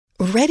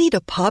Ready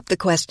to pop the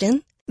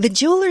question? The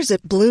jewelers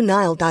at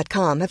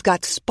BlueNile.com have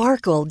got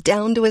sparkle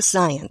down to a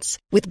science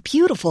with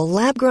beautiful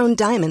lab-grown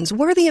diamonds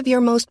worthy of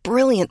your most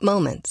brilliant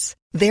moments.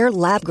 Their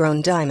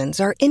lab-grown diamonds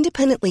are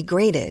independently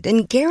graded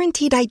and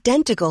guaranteed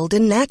identical to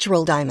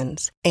natural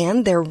diamonds,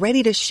 and they're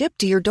ready to ship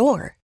to your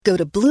door. Go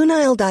to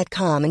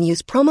BlueNile.com and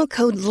use promo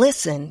code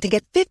LISTEN to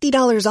get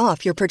 $50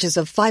 off your purchase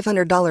of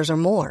 $500 or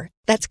more.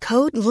 That's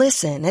code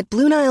LISTEN at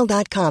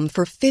BlueNile.com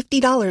for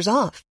 $50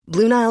 off.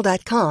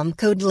 BlueNile.com,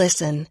 code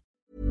LISTEN.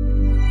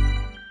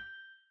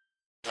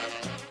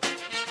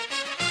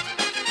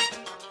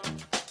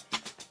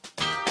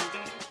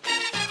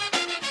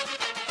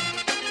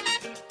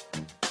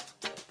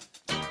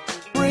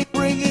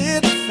 Bring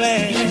it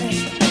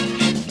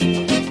fast.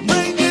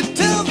 Bring it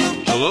to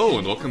the... Hello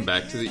and welcome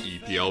back to the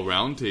EPL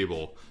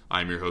Roundtable.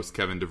 I'm your host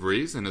Kevin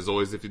DeVries, and as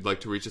always, if you'd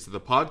like to reach us at the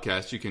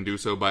podcast, you can do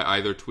so by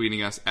either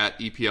tweeting us at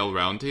EPL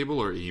Roundtable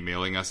or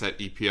emailing us at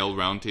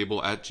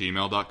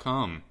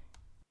eplroundtable@gmail.com.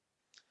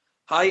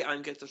 Hi,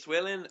 I'm Gunther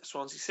Swillen,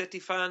 Swansea City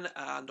fan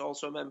and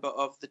also a member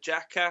of the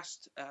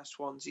Jackcast,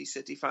 Swansea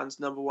City fans'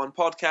 number one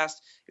podcast.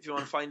 If you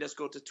want to find us,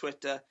 go to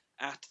Twitter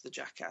at the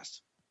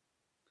Jackcast.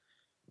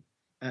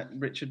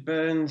 Richard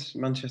Burns,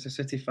 Manchester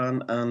City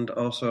fan and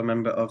also a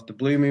member of the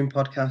Blue Moon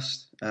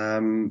podcast.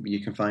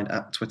 You can find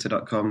at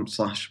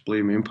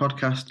twitter.com/Blue Moon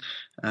podcast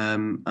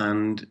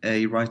and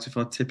a writer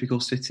for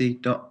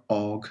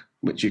typicalcity.org,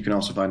 which you can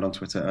also find on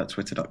Twitter at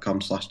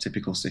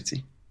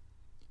twitter.com/typicalcity.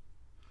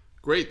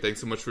 Great,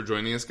 thanks so much for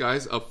joining us,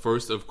 guys. Up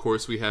first, of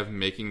course, we have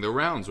Making the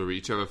Rounds, where we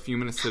each have a few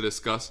minutes to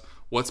discuss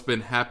what's been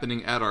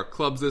happening at our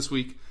clubs this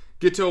week.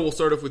 Gito, we'll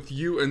start off with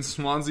you and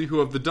Swansea, who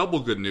have the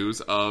double good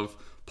news of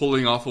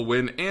pulling off a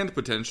win and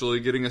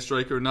potentially getting a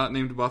striker not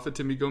named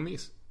Bafétimbi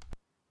Gomis.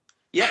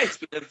 Yeah, it's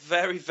been a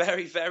very,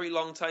 very, very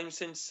long time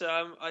since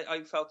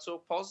I felt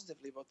so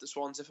positively about the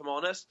Swans, if I'm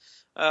honest.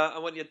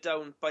 And when you're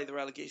down by the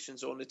relegation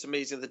zone, it's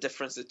amazing the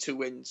difference that 2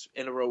 wins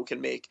in a row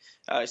can make.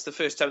 It's the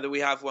first time that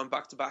we have won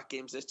back-to-back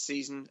games this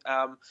season.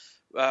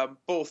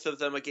 Both of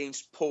them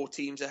against poor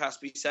teams, it has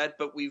to be said,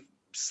 but we've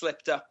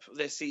slipped up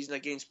this season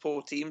against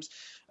poor teams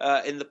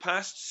in the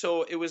past.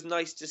 So it was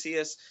nice to see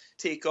us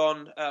take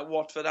on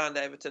Watford and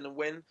Everton and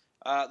win.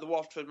 The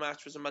Watford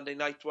match was a Monday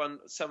night one.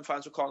 Some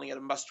fans were calling it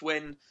a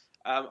must-win.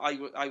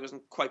 I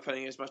wasn't quite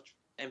putting as much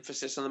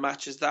emphasis on the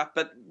match as that,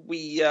 but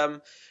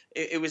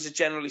it was a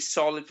generally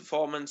solid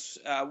performance.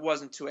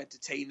 Wasn't too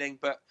entertaining,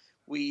 but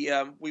we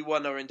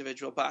won our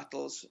individual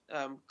battles,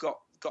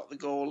 got the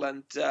goal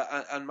and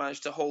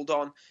managed to hold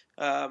on,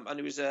 and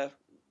it was a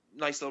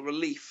nice little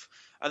relief.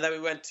 And then we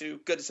went to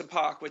Goodison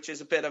Park, which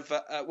is a bit of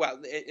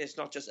it's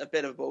not just a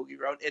bit of a bogey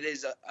ground. It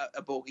is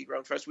a bogey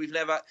ground for us. We'd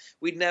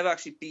never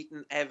actually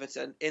beaten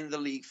Everton in the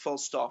league, full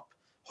stop,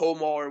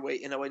 home or away,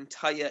 in our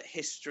entire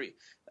history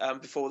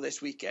before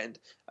this weekend.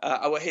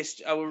 Our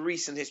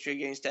recent history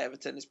against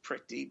Everton is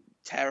pretty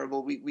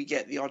terrible. We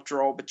get the odd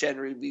draw, but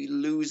generally we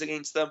lose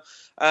against them.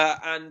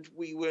 And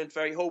we weren't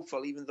very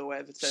hopeful, even though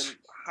Everton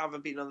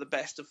haven't been on the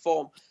best of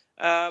form.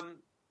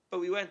 But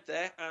we went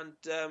there, and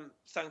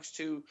thanks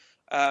to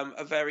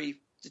a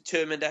very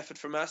determined effort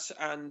from us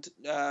and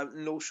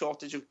no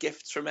shortage of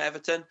gifts from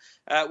Everton,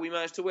 we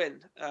managed to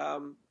win.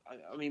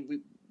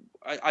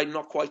 I'm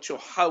not quite sure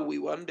how we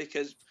won,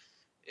 because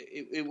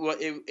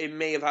it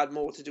may have had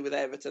more to do with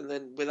Everton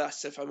than with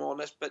us, if I'm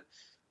honest. But,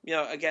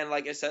 again,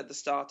 like I said at the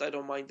start, I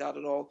don't mind that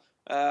at all.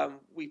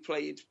 We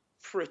played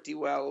pretty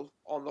well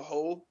on the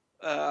whole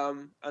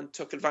and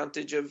took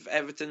advantage of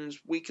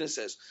Everton's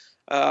weaknesses,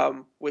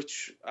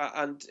 which,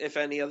 and if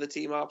any other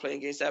team are playing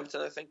against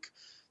Everton, I think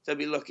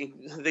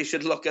they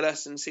should look at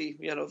us and see,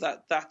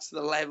 that's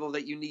the level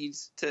that you need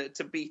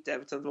to beat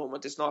Everton at the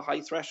moment. It's not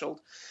high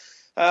threshold.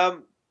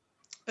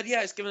 But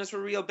yeah, it's given us a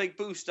real big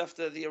boost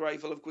after the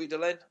arrival of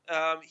Guidolin.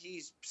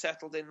 He's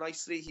settled in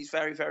nicely. He's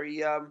very,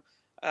 very,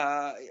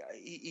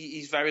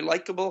 he's very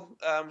likable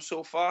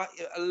so far.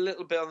 A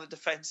little bit on the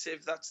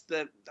defensive. That's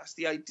the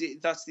idea.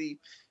 That's the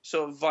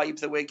sort of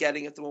vibe that we're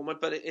getting at the moment.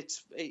 But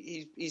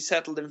he's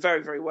settled in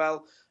very, very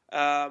well.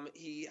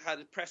 He had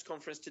a press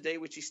conference today,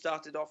 which he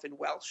started off in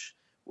Welsh,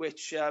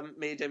 which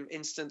made him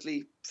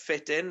instantly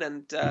fit in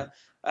and got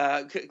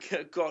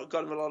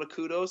him a lot of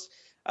kudos.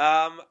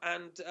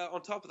 And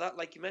on top of that,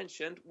 like you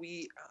mentioned,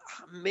 we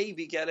may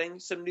be getting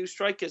some new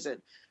strikers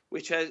in,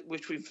 which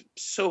we've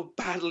so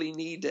badly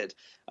needed.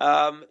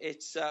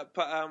 It's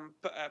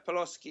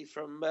Poloski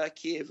from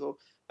Kiev, who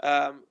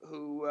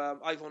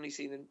I've only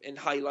seen in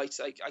highlights.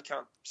 I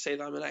can't say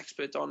that I'm an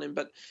expert on him,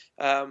 but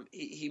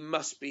he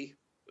must be.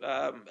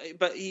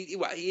 But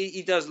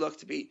he does look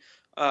to be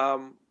a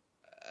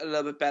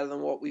little bit better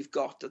than what we've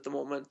got at the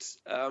moment.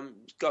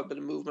 Got a bit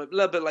of movement, a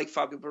little bit like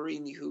Fabio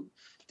Barini, who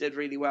did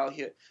really well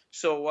here.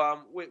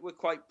 So we're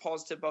quite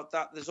positive about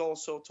that. There's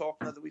also talk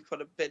now that we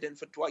put a bid in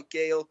for Dwight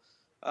Gale,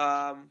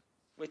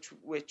 which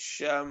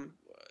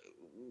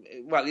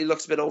he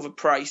looks a bit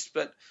overpriced,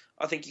 but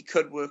I think he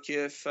could work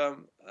here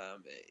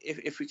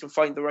if we can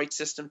find the right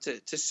system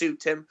to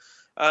suit him.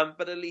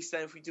 But at least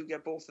then, if we do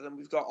get both of them,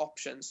 we've got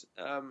options,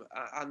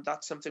 and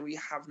that's something we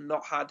have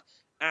not had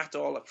at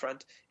all up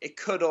front. It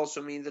could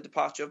also mean the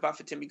departure of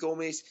Bafétimbi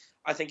Gomis.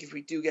 I think if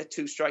we do get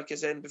 2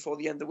 strikers in before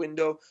the end of the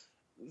window,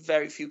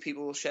 very few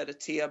people will shed a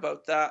tear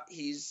about that.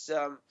 He's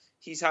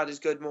had his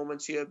good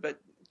moments here, but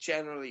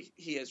generally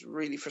he is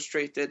really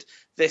frustrated.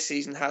 This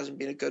season hasn't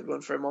been a good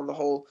one for him on the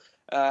whole.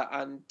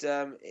 And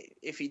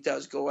if he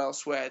does go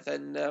elsewhere,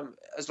 then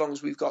as long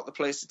as we've got the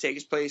players to take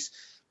his place,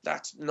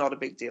 that's not a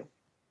big deal.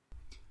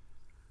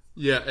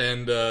 Yeah,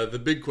 and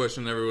the big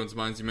question in everyone's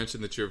minds, you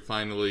mentioned that you're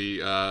finally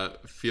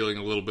feeling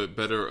a little bit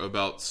better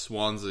about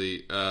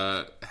Swansea.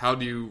 How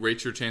do you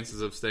rate your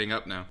chances of staying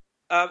up now?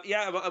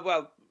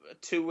 Well,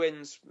 2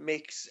 wins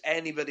makes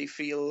anybody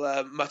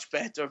feel much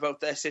better about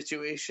their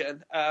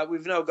situation.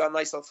 We've now got a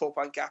nice little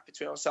 4-point gap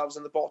between ourselves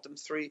and the bottom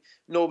 3.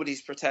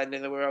 Nobody's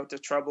pretending that we're out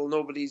of trouble.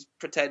 Nobody's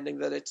pretending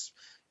that it's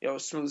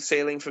smooth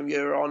sailing from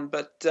here on.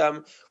 But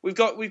we've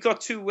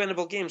got 2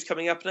 winnable games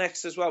coming up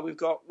next as well. We've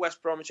got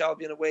West Bromwich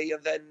Albion away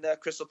and then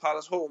Crystal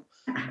Palace home.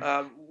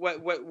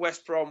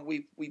 West Brom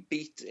we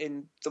beat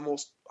in the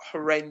most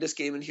horrendous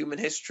game in human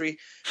history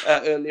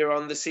earlier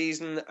on the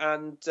season,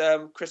 and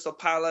Crystal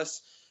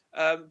Palace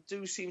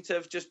do seem to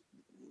have just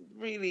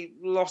really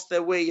lost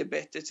their way a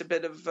bit. It's a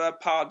bit of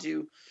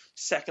Pardew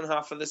second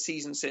half of the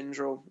season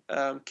syndrome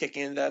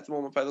kicking in there at the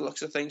moment by the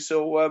looks of things.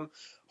 So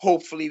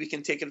hopefully we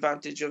can take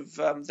advantage of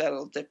their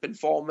little dip in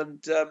form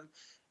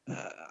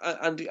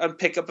and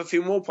pick up a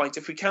few more points.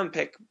 If we can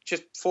pick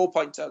just 4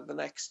 points out of the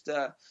next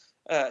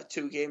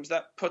 2 games,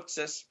 that puts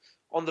us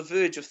on the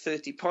verge of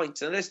 30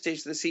 points. And at this stage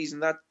of the season,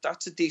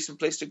 that's a decent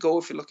place to go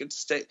if you're looking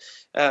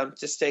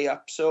to stay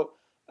up. So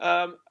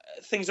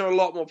things are a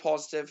lot more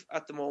positive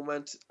at the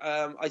moment.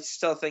 I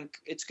still think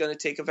it's going to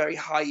take a very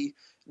high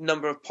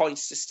number of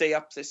points to stay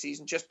up this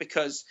season, just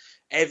because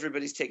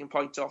everybody's taking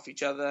points off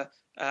each other,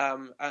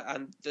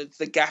 and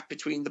the gap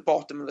between the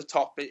bottom and the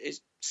top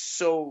is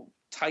so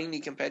tiny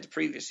compared to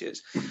previous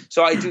years.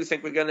 So I do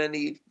think we're going to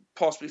need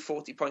possibly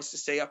 40 points to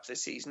stay up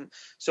this season.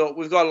 So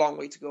we've got a long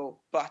way to go,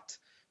 but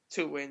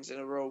 2 wins in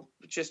a row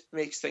just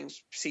makes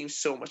things seem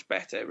so much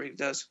better. It really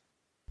does.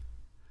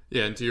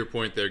 Yeah, and to your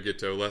point there,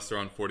 Gitto, Leicester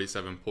on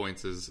 47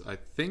 points is, I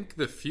think,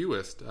 the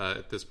fewest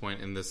at this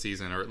point in the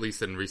season, or at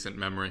least in recent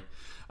memory.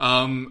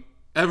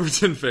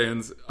 Everton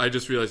fans, I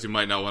just realized you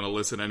might not want to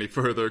listen any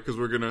further, because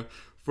we're going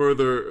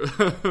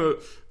to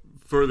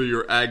further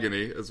your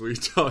agony as we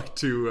talk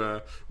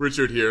to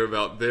Richard here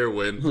about their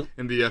win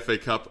in the FA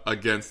Cup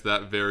against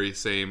that very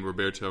same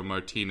Roberto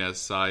Martinez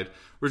side.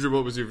 Richard,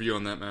 what was your view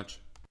on that match?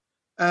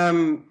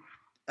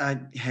 I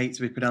hate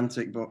to be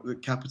pedantic, but the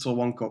Capital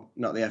One Cup,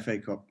 not the FA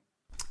Cup.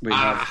 We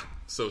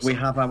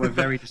have our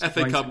very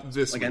disappointing FA Cup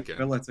this against weekend.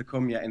 Villa to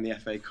come yet in the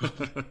FA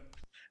Cup.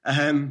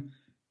 I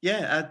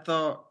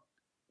thought,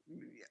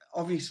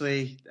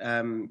 obviously,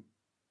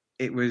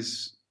 it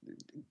was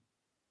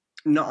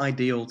not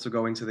ideal to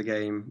go into the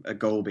game a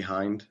goal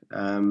behind,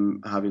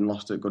 having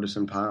lost at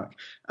Goodison Park,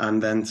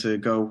 and then to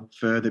go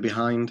further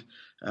behind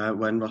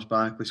when Ross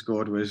Barkley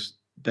scored was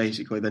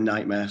basically the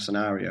nightmare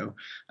scenario.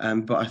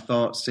 But I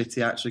thought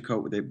City actually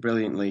coped with it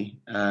brilliantly.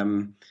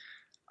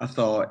 I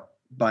thought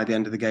by the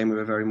end of the game we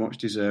were very much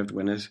deserved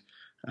winners.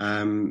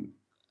 And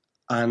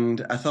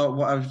I thought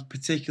what I was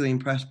particularly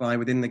impressed by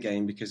within the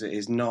game, because it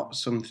is not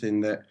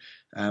something that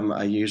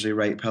I usually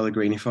rate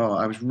Pellegrini for,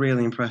 I was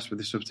really impressed with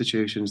the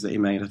substitutions that he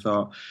made. I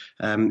thought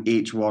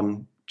each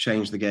one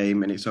changed the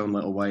game in its own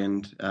little way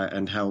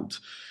and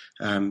helped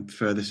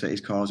further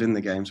City's cause in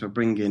the game. So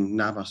bringing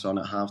Navas on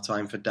at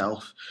half-time for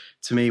Delph,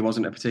 to me,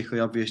 wasn't a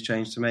particularly obvious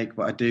change to make,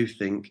 but I do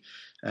think,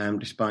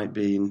 despite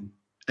being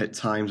at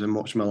times a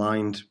much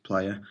maligned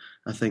player,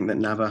 I think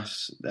that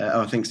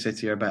I think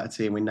City are a better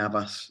team with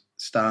Navas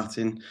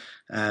starting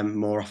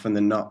more often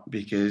than not,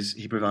 because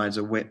he provides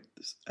a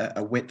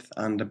width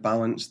and a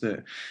balance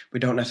that we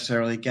don't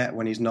necessarily get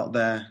when he's not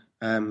there,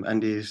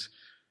 and he's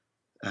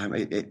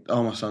it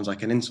almost sounds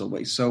like an insult, but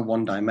he's so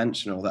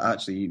one-dimensional that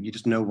actually you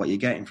just know what you're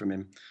getting from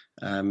him,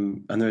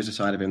 and there is a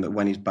side of him that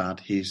when he's bad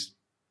he's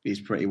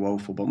pretty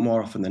woeful, but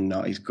more often than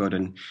not he's good,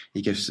 and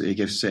he gives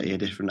City a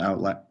different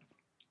outlet.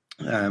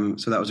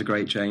 So that was a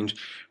great change.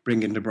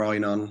 Bringing De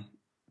Bruyne on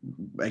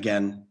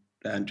again,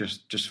 and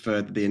just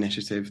furthered the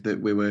initiative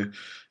that we were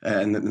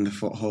and the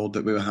foothold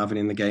that we were having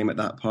in the game at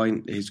that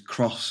point. His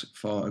cross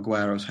for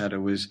Aguero's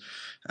header was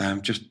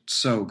just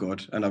so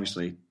good, and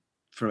obviously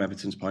from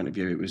Everton's point of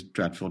view it was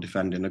dreadful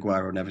defending.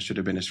 Aguero never should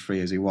have been as free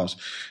as he was,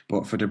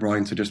 but for De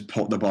Bruyne to just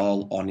put the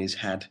ball on his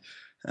head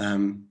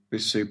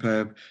was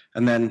superb.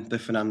 And then the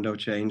Fernando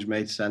change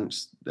made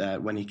sense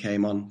when he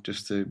came on,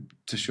 just to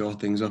shore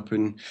things up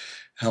and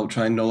help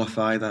try and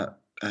nullify that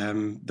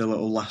the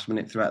little last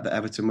minute threat that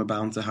Everton were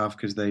bound to have,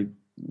 because they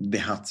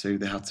had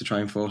to try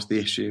and force the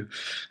issue.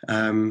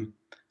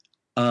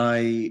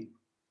 I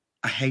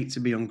hate to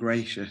be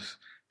ungracious,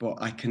 but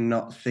I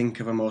cannot think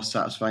of a more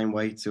satisfying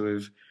way to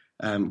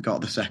have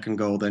got the second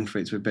goal than for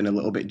it to have been a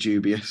little bit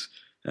dubious.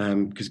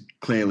 Because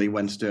clearly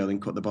when Sterling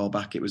cut the ball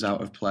back it was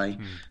out of play,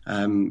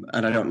 and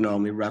I don't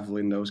normally revel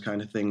in those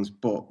kind of things,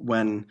 but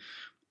when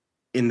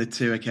in the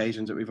 2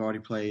 occasions that we've already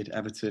played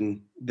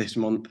Everton this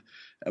month,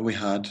 we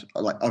had,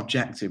 like,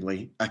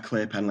 objectively a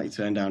clear penalty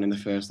turned down in the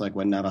first leg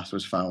when Navas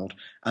was fouled,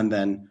 and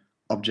then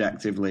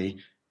objectively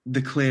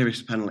the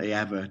clearest penalty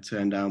ever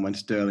turned down when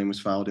Sterling was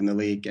fouled in the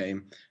league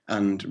game.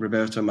 And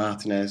Roberto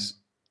Martinez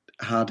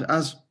had,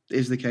 as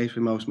is the case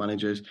with most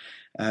managers,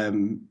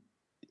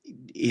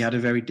 he had a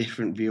very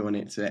different view on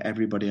it to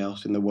everybody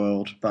else in the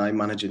world by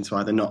managing to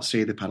either not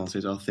see the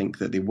penalties or think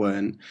that they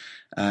weren't.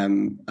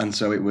 And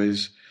so there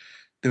was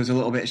a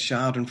little bit of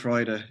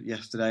schadenfreude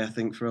yesterday, I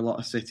think, for a lot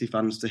of City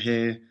fans to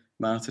hear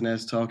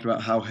Martinez talking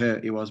about how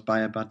hurt he was by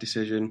a bad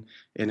decision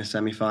in a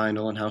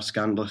semi-final and how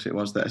scandalous it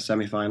was that a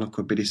semi-final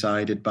could be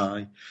decided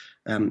by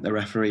a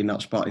referee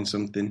not spotting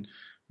something,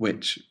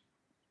 which,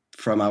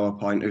 from our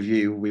point of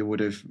view, we would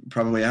have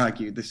probably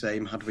argued the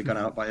same had we gone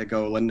out by a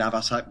goal and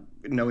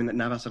knowing that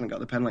Navas hadn't got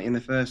the penalty in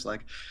the first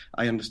leg.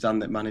 I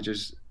understand that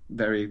managers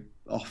very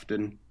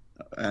often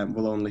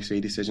will only see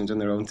decisions in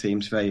their own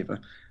team's favour,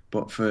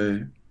 but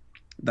for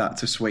that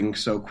to swing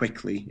so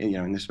quickly,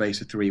 in the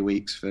space of 3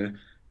 weeks for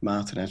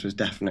Martinez was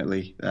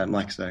definitely,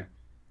 like I say,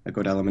 a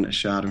good element of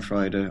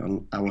schadenfreude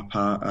on our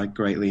part. I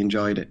greatly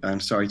enjoyed it. I'm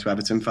sorry to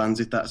Everton fans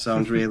if that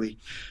sounds really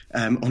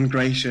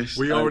ungracious.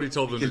 We already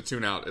told them to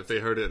tune out. If they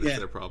heard it, it's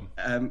their problem.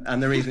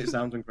 And the reason it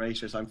sounds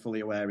ungracious, I'm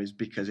fully aware, is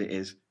because it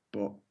is.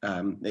 But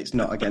it's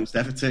not against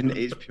Everton.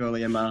 It's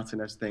purely a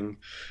Martinez thing.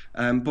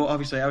 But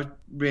obviously, I was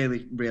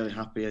really, really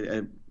happy.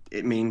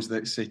 It means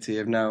that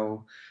City will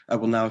now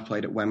have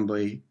played at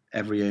Wembley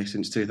every year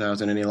since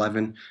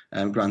 2011.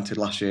 Granted,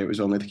 last year it was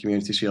only the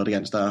Community Shield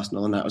against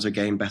Arsenal, and that was a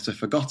game better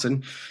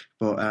forgotten.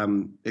 But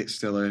it's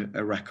still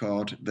a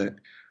record that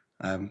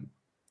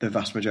the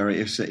vast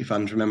majority of City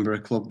fans remember, a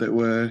club that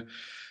were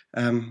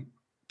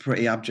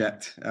pretty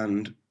abject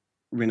and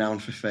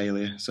renowned for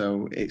failure.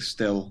 So it's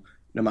still,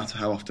 no matter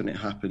how often it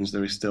happens,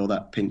 there is still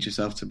that pinch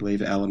yourself to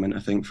believe it element, I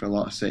think, for a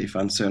lot of City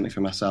fans, certainly for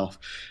myself.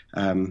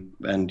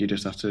 And you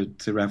just have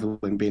to revel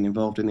in being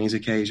involved in these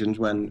occasions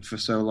when, for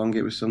so long,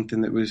 it was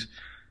something that was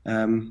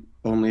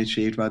only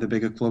achieved by the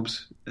bigger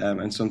clubs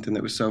and something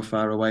that was so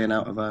far away and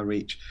out of our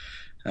reach.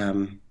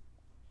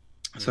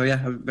 So,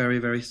 yeah, a very,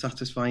 very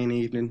satisfying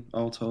evening,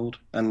 all told,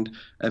 and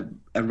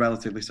a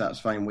relatively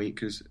satisfying week,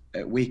 because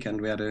at weekend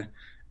we had a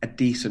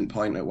decent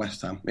point at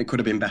West Ham. It could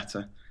have been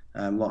better.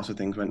 Lots of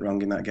things went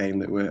wrong in that game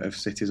that were of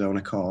City's own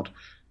accord.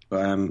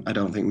 But I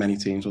don't think many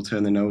teams will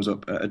turn their nose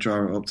up at a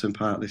draw at Upton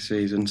Park this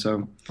season.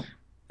 So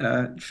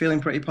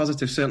feeling pretty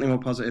positive, certainly more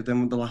positive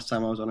than the last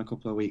time I was on a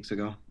couple of weeks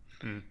ago.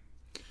 Mm.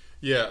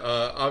 Yeah,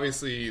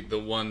 obviously the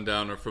one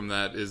downer from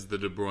that is the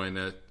De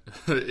Bruyne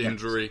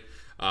injury.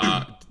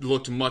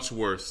 Looked much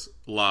worse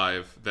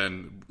live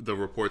than the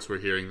reports we're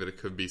hearing that it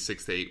could be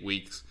 6 to 8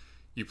 weeks.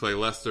 You play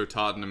Leicester,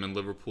 Tottenham, and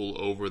Liverpool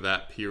over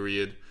that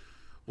period.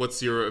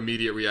 What's your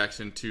immediate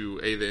reaction to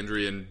A, the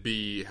injury, and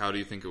B, how do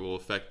you think it will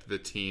affect the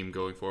team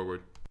going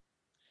forward?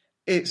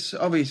 It's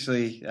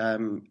obviously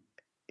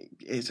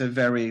it's a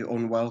very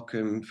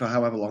unwelcome, for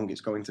however long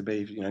it's going to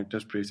be, it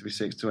does prove to be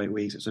 6 to 8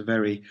 weeks. It's a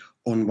very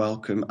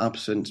unwelcome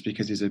absence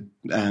because he's a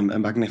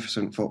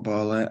magnificent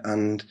footballer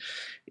and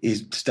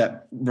he's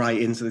stepped right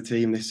into the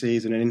team this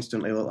season and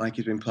instantly looked like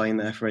he's been playing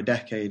there for a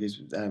decade. He's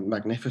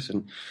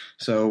magnificent.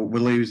 So we're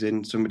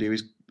losing somebody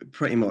who's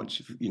pretty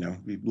much,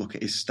 we look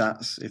at his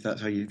stats, if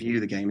that's how you view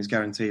the game, he's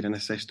guaranteed an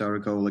assist or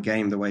a goal a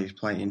game the way he's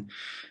playing.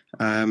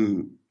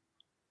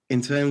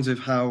 In terms of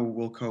how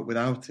we'll cope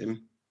without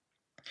him,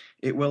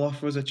 it will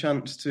offer us a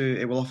chance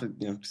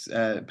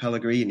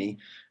Pellegrini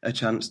a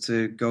chance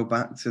to go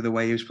back to the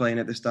way he was playing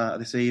at the start of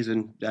the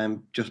season,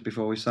 just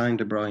before we signed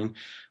De Bruyne,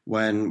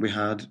 when we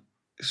had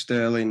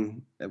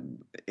Sterling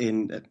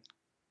we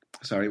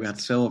had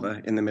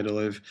Silva in the middle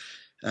of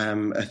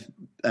an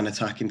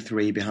attacking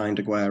three behind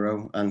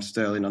Aguero and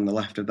Sterling on the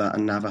left of that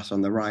and Navas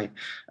on the right,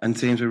 and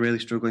teams were really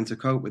struggling to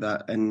cope with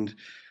that. And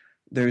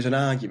there is an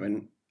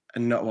argument,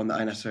 and not one that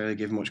I necessarily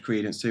give much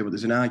credence to, but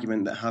there's an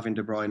argument that having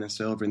De Bruyne and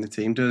Silva in the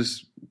team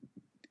does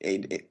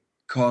it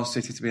cause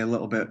City to be a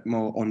little bit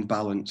more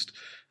unbalanced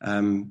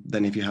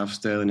than if you have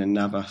Sterling and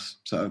Navas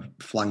sort of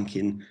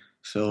flanking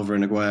Silva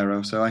and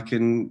Aguero. So I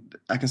can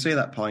see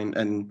that point,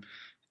 and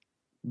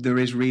there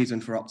is reason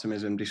for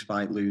optimism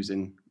despite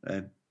losing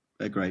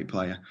a great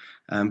player.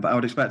 But I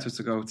would expect us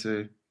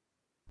to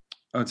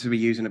be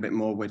using a bit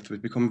more width.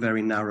 We've become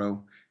very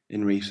narrow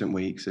in recent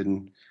weeks,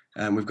 and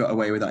we've got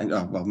away with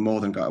that.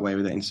 More than got away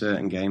with it in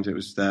certain games. It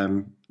was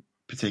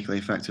particularly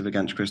effective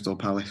against Crystal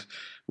Palace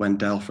when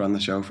Delph ran the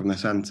show from the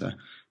centre.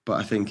 But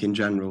I think in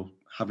general,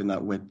 having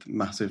that width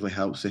massively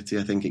helps City.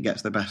 I think it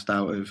gets the best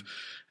out of,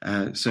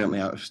 certainly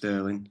out of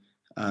Sterling,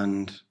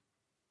 and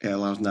it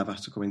allows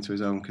Navas to come into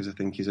his own, because I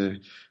think he's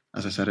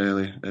as I said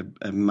earlier,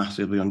 a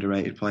massively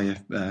underrated player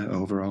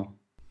overall.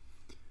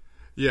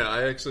 Yeah,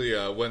 I actually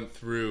went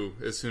through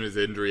as soon as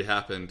the injury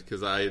happened,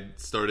 because I had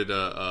started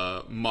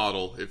a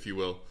model, if you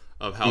will,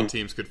 of how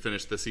teams could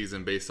finish the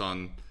season based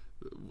on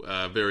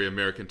very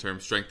American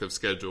term, strength of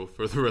schedule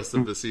for the rest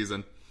of the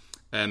season.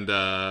 And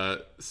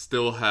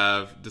still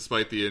have,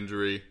 despite the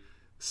injury,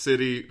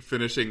 City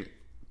finishing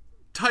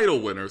title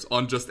winners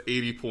on just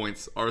 80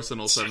 points,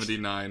 Arsenal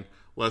 79,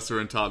 Leicester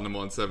and Tottenham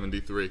on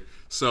 73.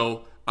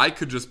 So I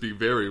could just be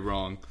very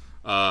wrong,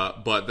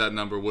 but that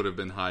number would have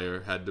been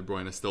higher had De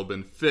Bruyne still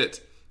been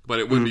fit. But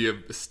it would be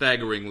a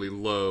staggeringly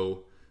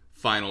low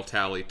final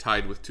tally,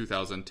 tied with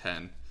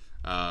 2010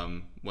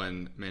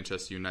 when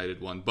Manchester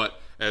United won. But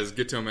as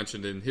Guto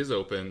mentioned in his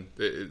open,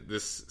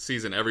 this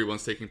season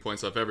everyone's taking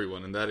points off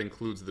everyone, and that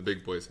includes the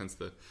big boys, hence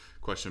the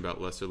question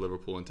about Leicester,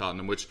 Liverpool, and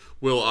Tottenham, which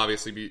will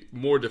obviously be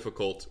more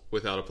difficult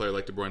without a player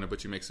like De Bruyne,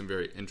 but you make some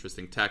very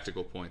interesting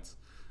tactical points.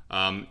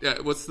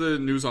 What's the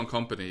news on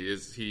Kompany?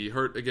 Is he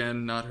hurt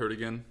again, not hurt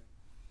again?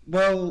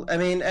 Well, I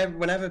mean,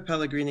 whenever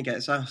Pellegrini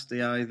gets asked,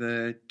 he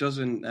either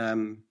doesn't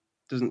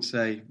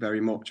say very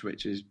much,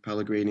 which is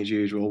Pellegrini's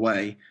usual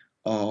way,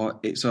 or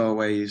it's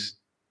always,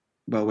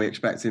 well, we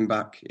expect him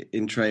back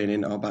in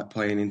training or back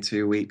playing in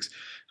 2 weeks.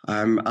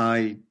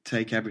 I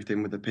take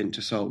everything with a pinch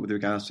of salt with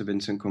regards to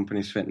Vincent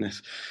Kompany's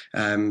fitness.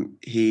 There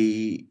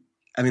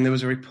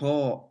was a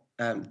report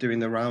doing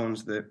the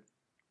rounds that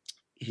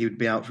he would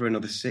be out for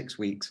another 6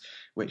 weeks,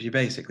 which you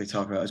basically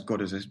talk about as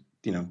good as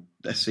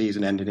a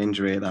season-ending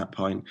injury at that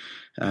point.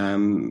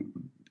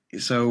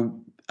 So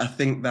I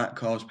think that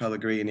caused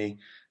Pellegrini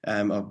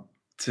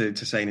to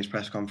say in his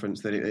press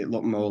conference that it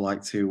looked more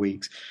like 2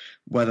 weeks.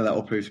 Whether that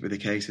will prove to be the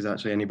case is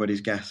actually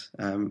anybody's guess.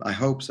 I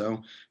hope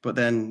so. But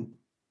then,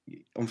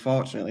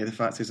 unfortunately, the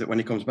fact is that when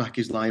he comes back,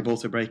 he's liable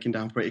to breaking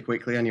down pretty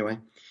quickly anyway.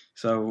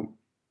 So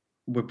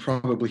we're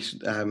probably,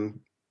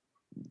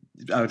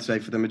 I would say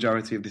for the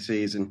majority of the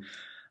season,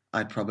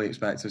 I'd probably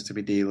expect us to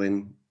be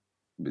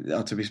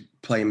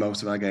playing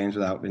most of our games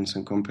without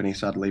Vincent Kompany,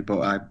 sadly.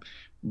 But I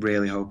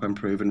really hope I'm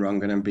proven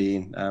wrong and I'm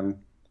being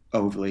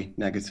overly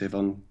negative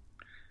on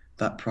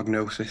that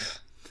prognosis.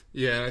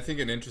 Yeah, and I think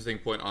an interesting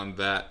point on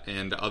that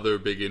and other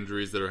big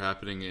injuries that are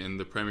happening in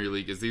the Premier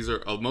League is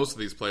most of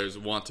these players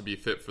want to be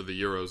fit for the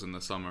Euros in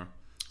the summer.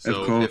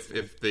 So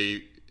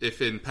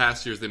if in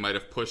past years they might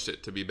have pushed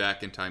it to be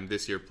back in time,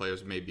 this year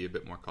players may be a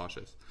bit more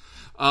cautious.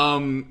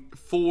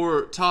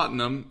 For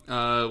Tottenham,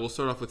 we'll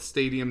start off with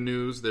stadium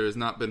news. There has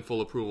not been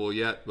full approval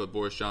yet, but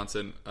Boris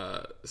Johnson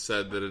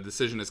said that a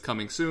decision is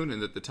coming soon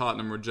and that the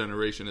Tottenham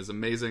regeneration is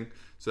amazing.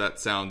 So that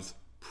sounds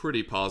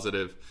pretty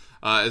positive.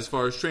 As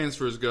far as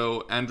transfers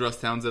go, Andros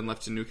Townsend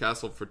left to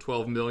Newcastle for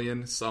 $12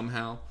 million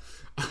somehow.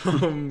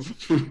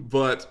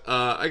 But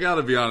I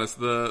gotta be honest,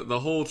 the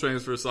whole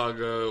transfer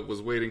saga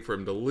was waiting for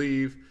him to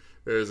leave.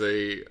 There's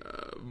a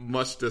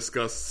much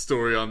discussed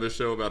story on this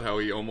show about how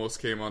he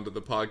almost came onto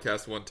the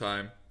podcast one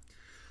time.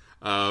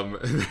 And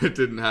it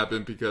didn't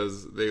happen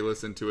because they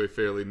listened to a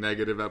fairly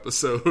negative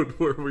episode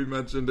where we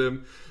mentioned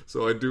him.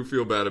 So I do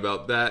feel bad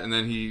about that. And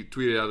then he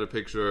tweeted out a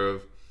picture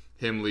of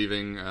him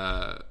leaving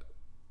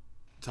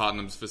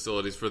Tottenham's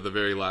facilities for the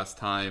very last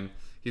time.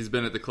 He's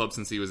been at the club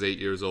since he was 8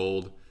 years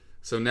old.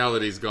 So now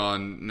that he's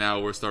gone,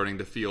 now we're starting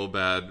to feel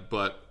bad.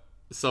 But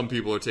some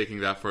people are taking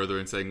that further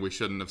and saying we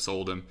shouldn't have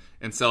sold him.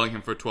 And selling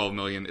him for $12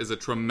 million is a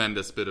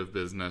tremendous bit of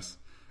business,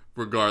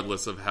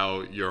 regardless of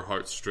how your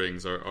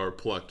heartstrings are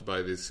plucked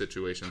by this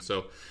situation.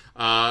 So,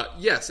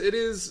 yes, it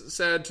is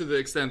sad to the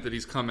extent that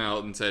he's come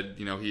out and said,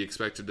 he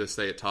expected to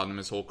stay at Tottenham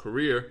his whole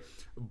career.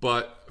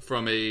 But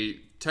from a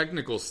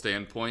technical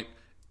standpoint,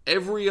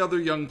 every other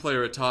young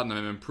player at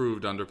Tottenham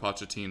improved under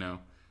Pochettino,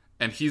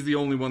 and he's the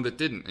only one that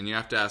didn't. And you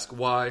have to ask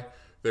why.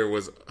 There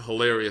was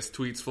hilarious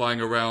tweets flying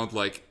around,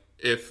 like,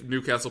 if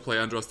Newcastle play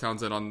Andros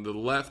Townsend on the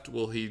left,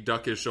 will he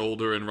duck his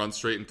shoulder and run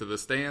straight into the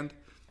stand?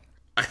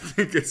 I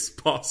think it's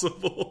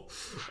possible.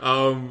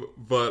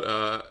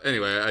 But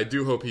anyway, I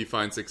do hope he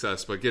finds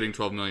success. But getting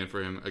 $12 million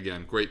for him,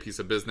 again, great piece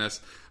of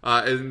business.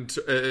 In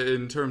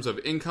terms of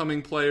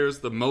incoming players,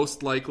 the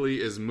most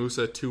likely is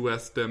Moussa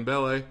 2S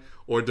Dembele,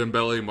 or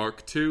Dembele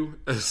Mark II,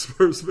 as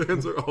Spurs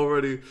fans are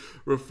already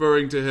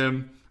referring to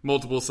him.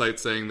 Multiple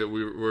sites saying that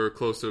we were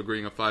close to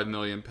agreeing a £5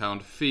 million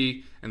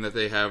fee and that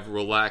they have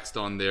relaxed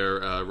on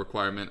their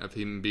requirement of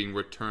him being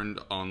returned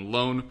on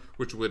loan,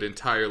 which would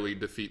entirely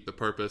defeat the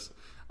purpose.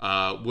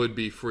 Would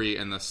be free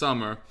in the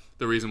summer.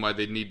 The reason why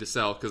they need to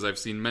sell, because I've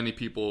seen many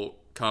people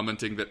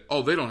commenting that,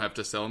 they don't have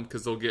to sell him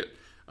because they'll get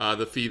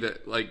the fee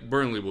that like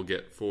Burnley will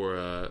get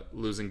for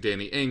losing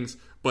Danny Ings.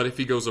 But if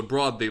he goes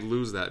abroad, they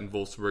lose that, and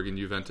Wolfsburg and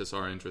Juventus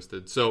are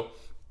interested. So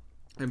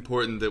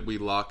important that we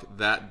lock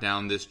that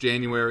down this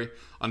January.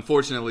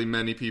 Unfortunately,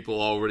 many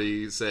people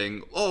already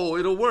saying,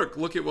 it'll work.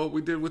 Look at what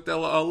we did with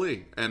Dele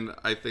Alli. And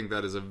I think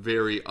that is a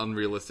very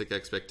unrealistic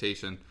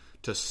expectation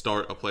to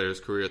start a player's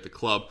career at the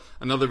club.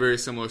 Another very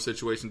similar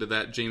situation to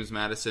that, James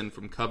Maddison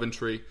from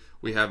Coventry.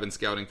 We have been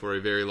scouting for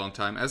a very long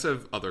time, as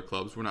have other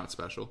clubs. We're not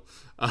special.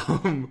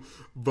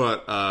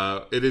 But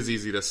it is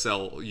easy to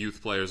sell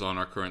youth players on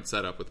our current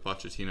setup with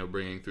Pochettino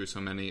bringing through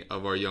so many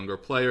of our younger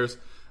players.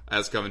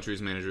 As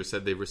Coventry's manager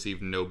said, they've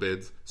received no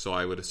bids, so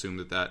I would assume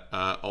that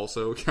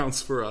also counts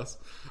for us.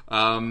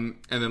 And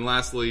then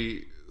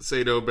lastly,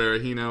 Saido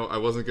Berahino. I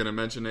wasn't going to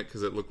mention it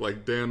because it looked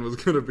like Dan was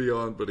going to be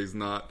on, but he's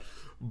not.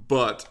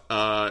 But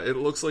it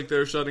looks like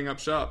they're shutting up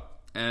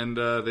shop, and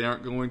they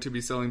aren't going to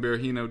be selling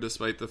Berahino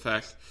despite the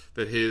fact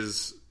that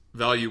his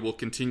value will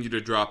continue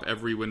to drop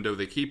every window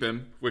they keep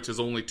him, which is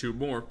only 2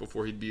 more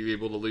before he'd be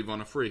able to leave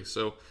on a free.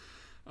 So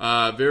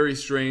very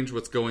strange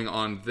what's going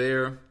on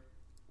there.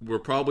 We're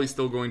probably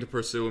still going to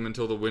pursue him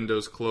until the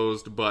window's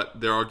closed,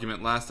 but their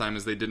argument last time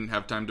is they didn't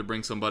have time to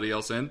bring somebody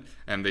else in,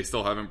 and they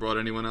still haven't brought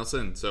anyone else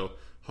in. So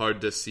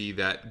hard to see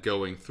that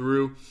going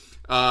through.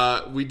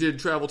 We did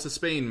travel to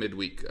Spain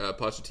midweek.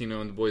 Pochettino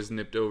and the boys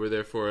nipped over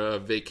there for a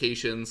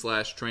vacation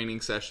 /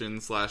 training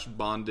session /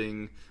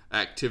 bonding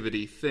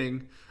activity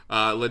thing.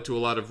 Led to a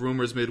lot of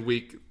rumors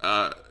midweek.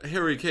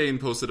 Harry Kane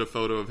posted a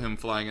photo of him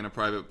flying in a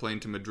private plane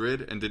to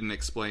Madrid and didn't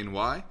explain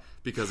why,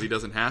 because he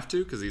doesn't have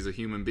to, because he's a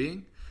human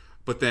being.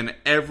 But then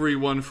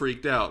everyone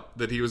freaked out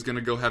that he was going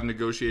to go have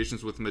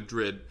negotiations with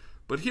Madrid.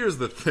 But here's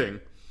the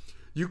thing.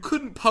 You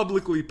couldn't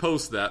publicly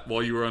post that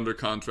while you were under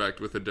contract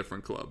with a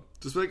different club.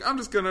 Just be like, I'm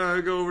just going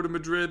to go over to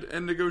Madrid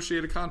and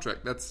negotiate a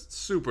contract. That's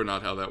super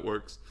not how that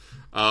works.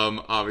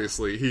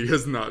 Obviously, he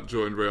has not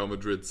joined Real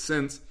Madrid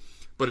since.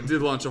 But it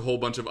did launch a whole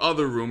bunch of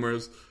other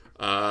rumors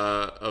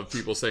of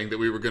people saying that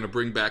we were going to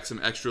bring back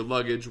some extra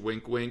luggage,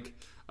 wink, wink.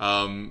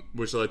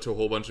 Which led to a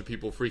whole bunch of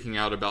people freaking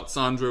out about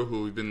Sandro,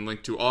 who we've been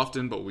linked to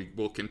often, but we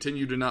will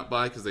continue to not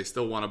buy because they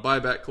still want a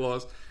buyback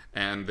clause,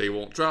 and they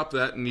won't drop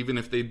that. And even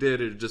if they did,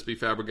 it'd just be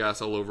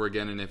Fabregas all over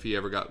again, and if he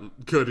ever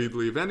got good, he'd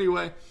leave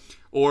anyway.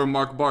 Or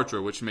Marc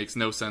Bartra, which makes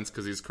no sense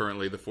because he's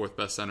currently the 4th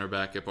best center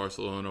back at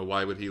Barcelona.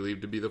 Why would he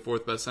leave to be the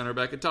 4th best center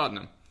back at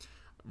Tottenham?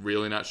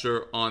 Really not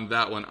sure on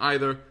that one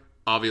either.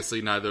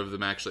 Obviously, neither of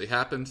them actually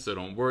happened, so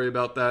don't worry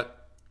about that.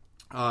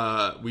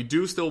 We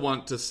do still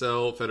want to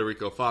sell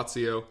Federico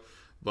Fazio,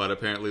 but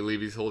apparently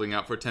Levy's holding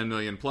out for 10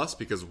 million plus,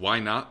 because why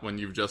not when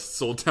you've just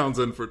sold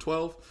Townsend for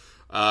 12?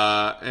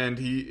 And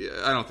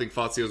I don't think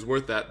Fazio's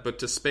worth that, but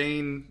to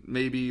Spain,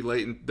 maybe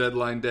late in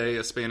deadline day,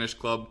 a Spanish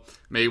club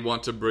may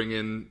want to bring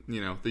in,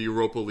 the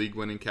Europa League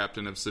winning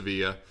captain of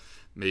Sevilla.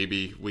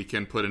 Maybe we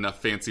can put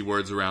enough fancy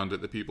words around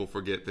it that people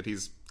forget that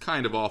he's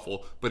kind of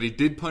awful, but he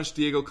did punch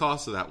Diego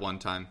Costa that one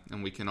time,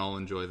 and we can all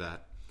enjoy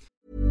that.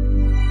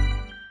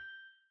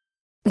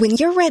 When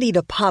you're ready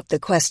to pop the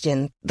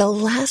question, the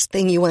last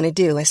thing you want to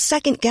do is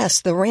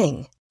second-guess the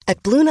ring.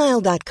 At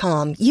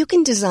BlueNile.com, you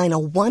can design a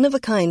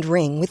one-of-a-kind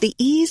ring with the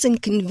ease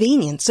and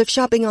convenience of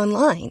shopping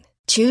online.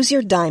 Choose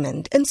your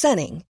diamond and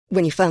setting.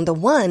 When you find the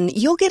one,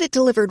 you'll get it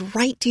delivered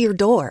right to your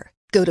door.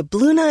 Go to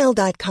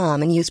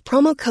BlueNile.com and use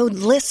promo code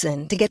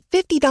LISTEN to get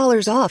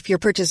 $50 off your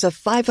purchase of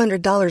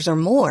 $500 or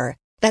more.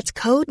 That's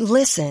code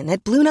LISTEN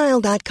at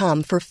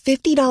BlueNile.com for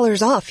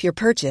 $50 off your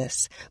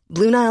purchase.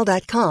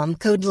 BlueNile.com,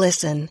 code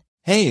LISTEN.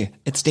 Hey,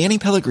 it's Danny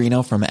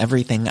Pellegrino from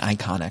Everything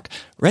Iconic.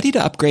 Ready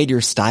to upgrade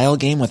your style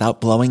game without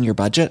blowing your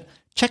budget?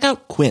 Check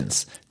out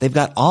Quince. They've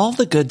got all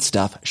the good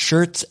stuff,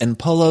 shirts and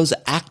polos,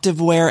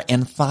 activewear,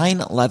 and fine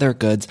leather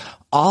goods,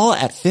 all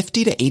at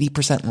 50 to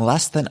 80%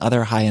 less than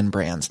other high-end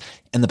brands.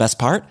 And the best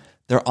part?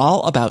 They're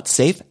all about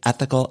safe,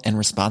 ethical, and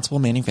responsible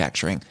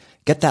manufacturing.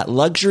 Get that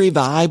luxury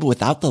vibe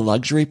without the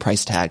luxury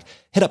price tag.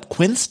 Hit up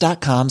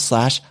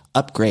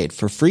quince.com/upgrade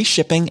for free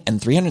shipping and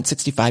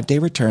 365-day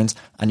returns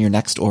on your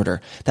next order.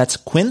 That's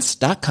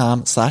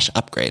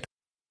quince.com/upgrade.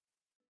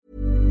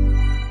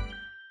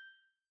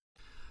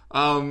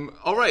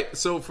 All right,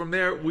 so from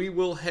there, we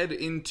will head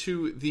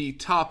into the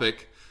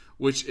topic,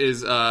 which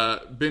is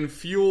been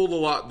fueled a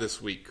lot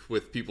this week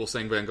with people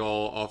saying Van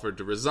Gaal offered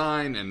to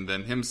resign, and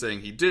then him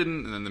saying he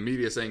didn't, and then the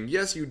media saying,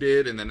 yes, you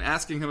did, and then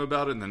asking him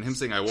about it, and then him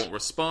saying, I won't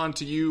respond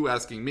to you,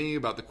 asking me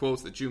about the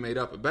quotes that you made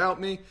up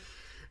about me.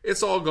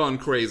 It's all gone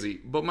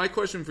crazy. But my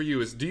question for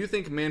you is, do you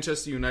think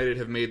Manchester United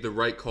have made the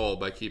right call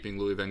by keeping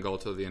Louis Van Gaal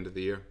till the end of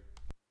the year?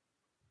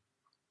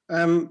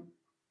 For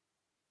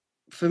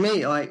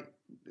me,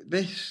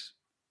 this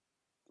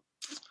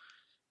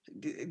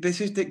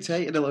is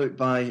dictated a little bit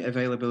by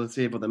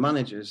availability of other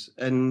managers,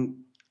 and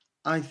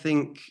I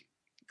think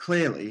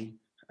clearly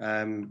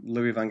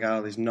Louis van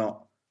Gaal is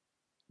not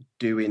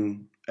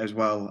doing as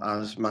well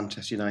as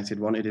Manchester United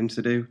wanted him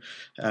to do.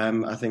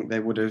 I think they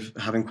would have,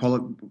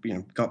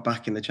 got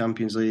back in the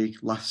Champions League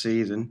last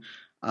season,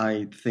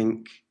 I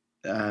think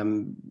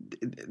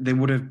they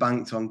would have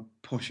banked on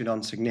pushing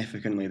on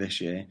significantly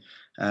this year.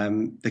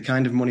 The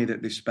kind of money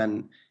that they've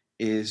spent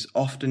is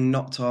often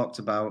not talked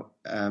about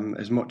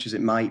as much as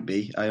it might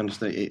be. I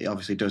understand it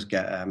obviously does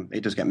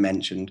get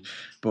mentioned,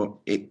 but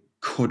it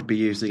could be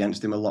used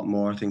against him a lot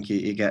more. I think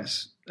he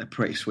gets a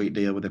pretty sweet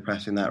deal with the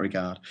press in that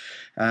regard.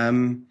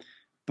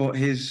 But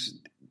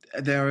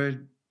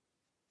they're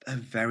a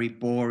very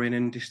boring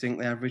and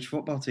distinctly average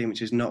football team,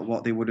 which is not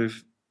what they would have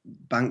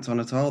banked on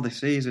at all this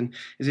season.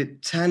 Is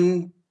it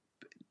 10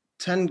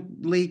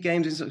 league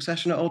games in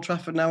succession at Old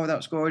Trafford now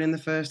without scoring in the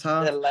first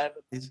half?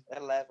 11. Is it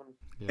 11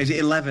 now? It's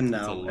 11.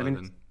 I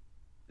mean,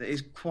 it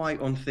is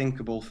quite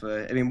unthinkable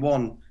for,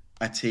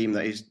 a team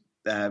that is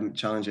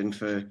challenging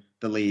for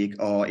the league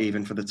or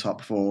even for the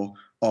top four,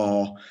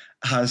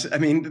 that's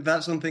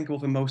unthinkable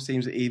for most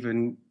teams that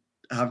even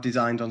have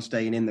designed on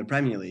staying in the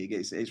Premier League.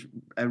 It's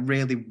a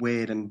really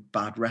weird and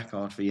bad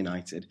record for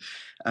United.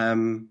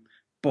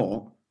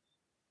 But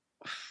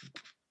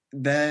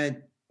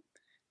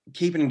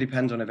keeping him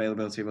depends on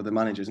availability of other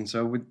managers. And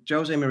so with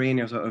Jose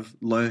Mourinho sort of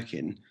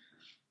lurking,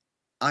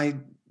 I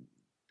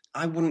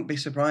wouldn't be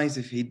surprised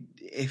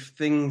if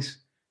things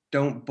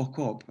don't buck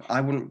up.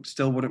 I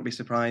wouldn't be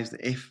surprised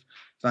if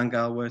Van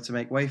Gaal were to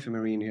make way for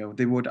Mourinho.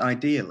 They would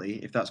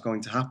ideally, if that's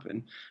going to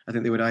happen, I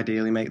think they would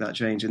ideally make that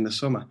change in the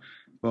summer.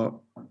 But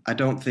I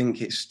don't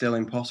think it's still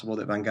impossible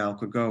that Van Gaal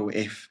could go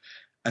if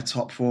a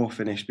top 4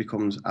 finish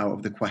becomes out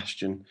of the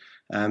question,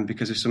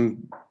 because there's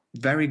some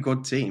very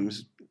good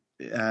teams,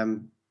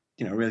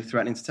 really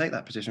threatening to take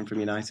that position from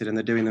United, and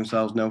they're doing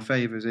themselves no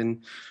favours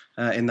in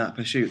that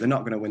pursuit. They're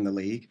not going to win the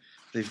league.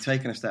 They've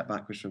taken a step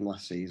backwards from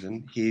last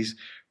season. He's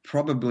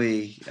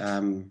probably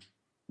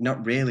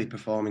not really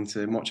performing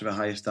to much of a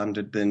higher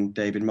standard than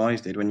David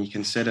Moyes did when you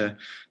consider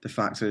the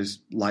factors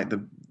like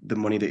the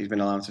money that he's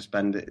been allowed to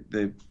spend,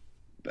 the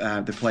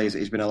players that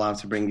he's been allowed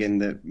to bring in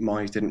that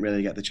Moyes didn't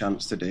really get the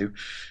chance to do.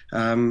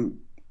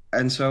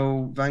 And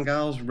so Van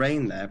Gaal's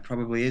reign there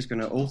probably is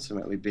going to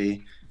ultimately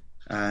be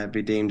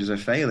deemed as a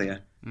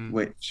failure,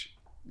 which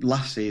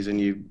last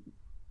season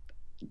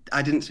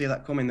I didn't see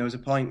that coming. There was a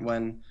point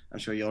when, I'm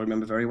sure you'll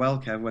remember very well,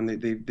 Kev, when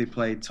they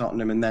played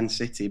Tottenham and then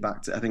City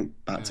back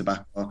to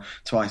back or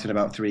twice in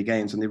about 3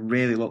 games, and they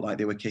really looked like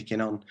they were kicking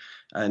on,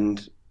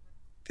 and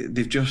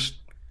they've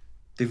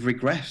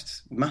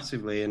regressed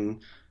massively.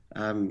 And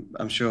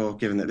I'm sure,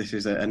 given that this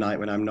is a night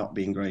when I'm not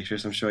being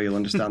gracious, I'm sure you'll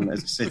understand that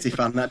as a City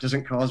fan that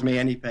doesn't cause me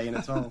any pain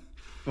at all.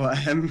 But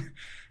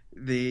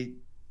it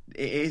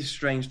is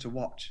strange to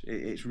watch.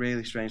 It's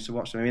really strange to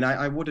watch them. I mean,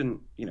 I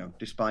wouldn't,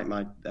 despite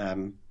my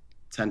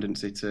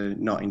tendency to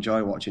not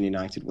enjoy watching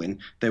United win,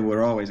 they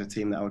were always a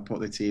team that I would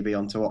put the TV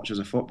on to watch as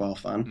a football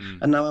fan.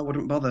 And now I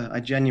wouldn't bother. I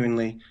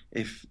genuinely,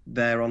 if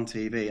they're on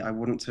TV, I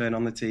wouldn't turn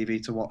on the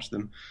TV to watch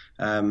them,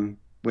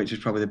 which is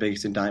probably the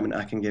biggest indictment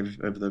I can give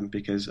of them,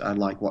 because I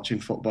like watching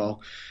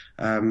football.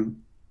 But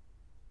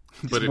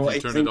if you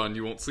turn it on,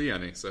 you won't see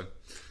any. So,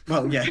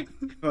 well, yeah,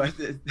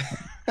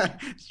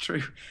 it's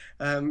true.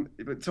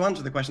 But to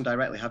answer the question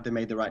directly, have they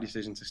made the right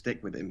decision to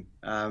stick with him?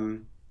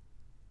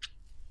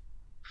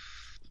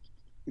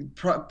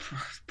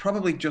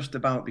 Probably just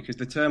about, because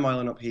the turmoil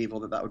and upheaval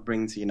that would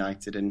bring to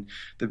United, and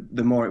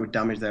the more it would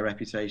damage their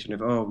reputation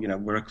of,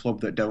 we're a club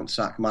that don't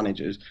sack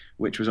managers,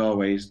 which was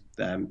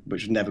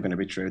never going to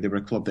be true. They were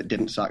a club that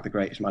didn't sack the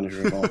greatest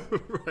manager of all.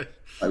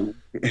 Right.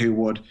 Who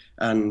would?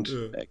 And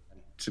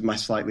to my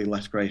slightly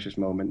less gracious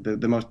moment,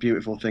 the most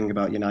beautiful thing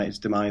about United's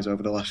demise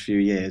over the last few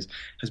years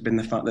has been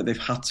the fact that they've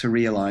had to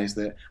realise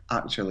that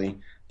actually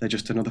they're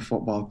just another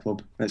football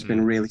club. It's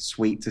been really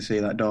sweet to see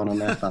that dawn on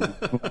their fans.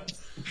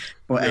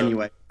 But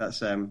anyway,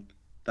 that's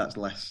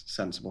less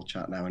sensible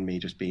chat now, and me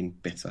just being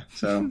bitter.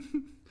 So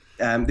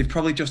they've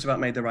probably just about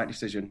made the right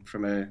decision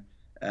from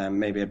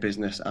maybe a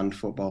business and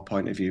football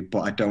point of view, but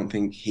I don't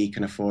think he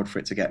can afford for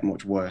it to get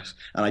much worse.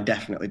 And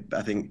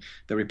I think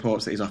the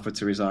reports that he's offered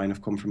to resign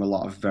have come from a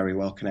lot of very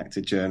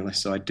well-connected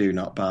journalists, so I do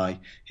not buy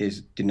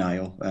his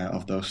denial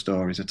of those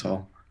stories at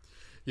all.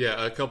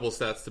 Yeah, a couple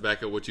stats to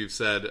back up what you've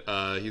said.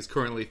 He's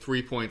currently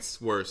 3 points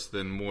worse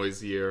than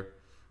Moyes' year,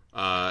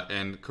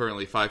 and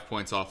currently 5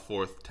 points off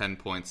fourth, 10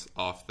 points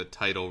off the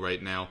title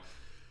right now.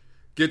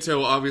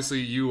 Gito,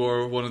 obviously you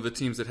are one of the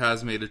teams that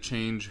has made a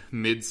change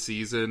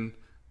mid-season.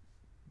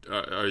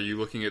 Are you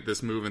looking at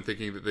this move and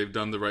thinking that they've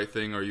done the right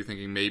thing, or are you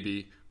thinking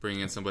maybe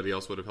bringing in somebody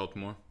else would have helped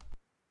more?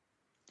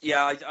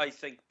 Yeah, I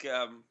think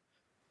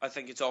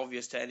it's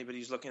obvious to anybody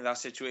who's looking at that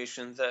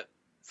situation that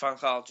Van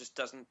Gaal just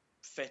doesn't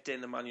fit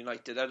in Man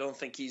United. I don't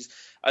think he's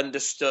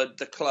understood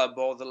the club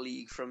or the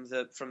league from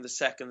the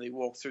second they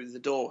walked through the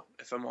door,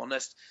 if I'm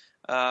honest.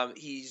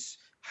 He's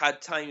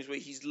had times where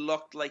he's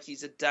looked like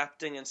he's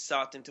adapting and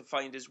starting to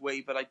find his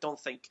way, but I don't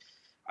think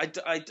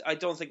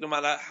no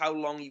matter how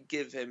long you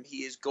give him, he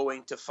is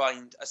going to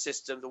find a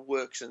system that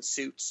works and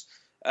suits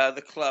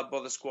the club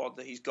or the squad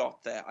that he's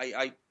got there.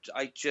 I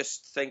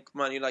just think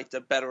Man United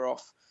are better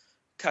off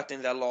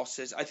cutting their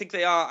losses. I think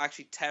they are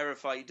actually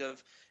terrified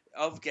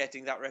of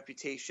getting that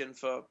reputation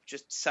for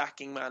just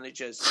sacking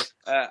managers,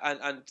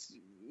 and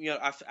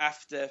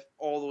after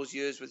all those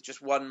years with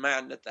just one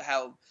man at the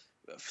helm,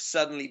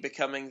 suddenly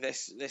becoming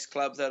this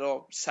club that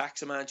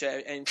sacks a manager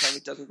anytime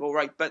it doesn't go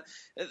right. But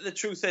the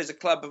truth is, a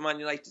club of Man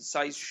United's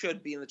size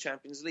should be in the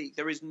Champions League.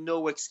 There is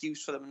no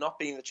excuse for them not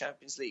being in the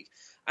Champions League,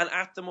 and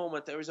at the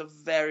moment there is a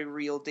very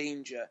real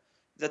danger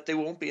that they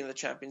won't be in the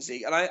Champions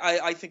League. And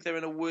I think they're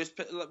in a worse.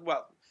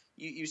 Well,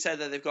 you said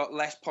that they've got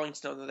less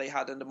points now than they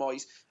had under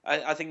Moyes.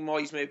 I think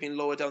Moyes may have been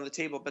lower down the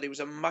table, but it was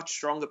a much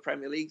stronger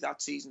Premier League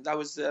that season. That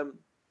was,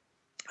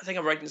 I think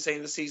I'm right in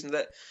saying the season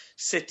that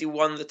City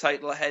won the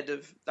title ahead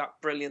of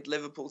that brilliant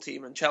Liverpool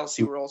team, and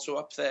Chelsea were also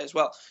up there as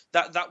well.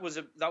 That was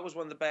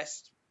one of the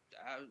best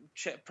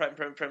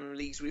Premier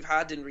Leagues we've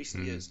had in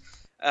recent years.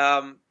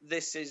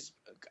 This is,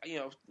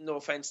 no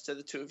offense to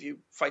the two of you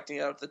fighting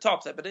it out at the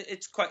top there, but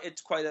it's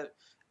quite a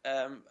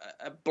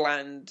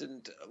bland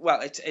and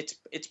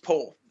it's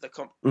poor, the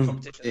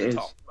competition at the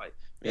top, right?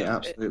 Yeah,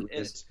 absolutely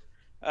is.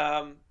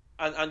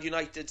 And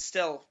United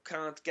still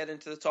can't get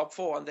into the top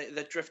four, and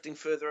they're drifting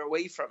further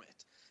away from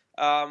it.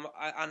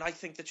 And I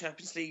think the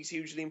Champions League is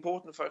hugely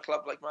important for a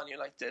club like Man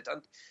United.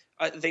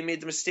 And they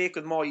made the mistake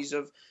with Moyes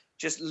of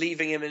just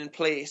leaving him in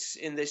place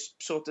in this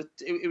sort of...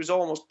 It was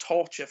almost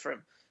torture for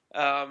him,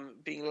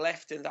 being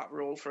left in that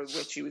role for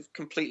which he was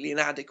completely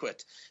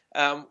inadequate.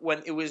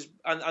 When it was...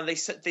 And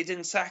they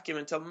didn't sack him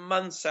until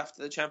months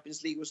after the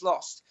Champions League was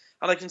lost.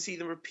 And I can see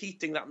them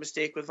repeating that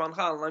mistake with Van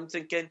Gaal. And I'm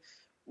thinking...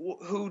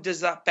 Who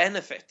does that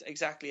benefit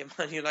exactly at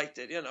Man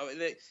United? You know,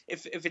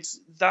 if it's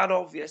that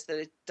obvious that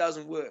it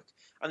doesn't work,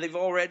 and they've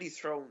already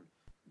thrown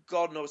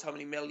God knows how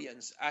many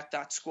millions at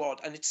that squad,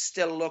 and it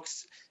still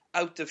looks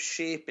out of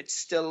shape, it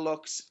still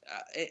looks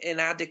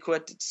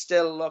inadequate, it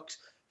still looks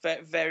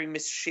very, very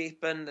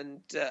misshapen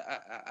and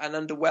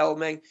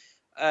underwhelming.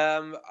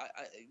 They're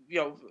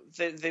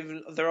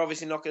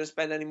obviously not going to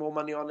spend any more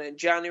money on it in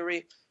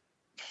January.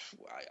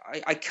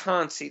 I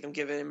can't see them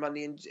giving him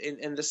money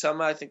in the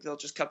summer. I think they'll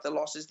just cut their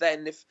losses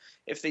then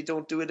if they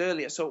don't do it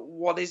earlier. So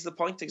what is the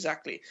point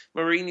exactly?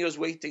 Mourinho's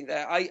waiting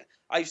there.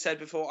 I've said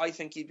before, I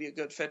think he'd be a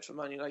good fit for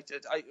Man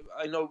United.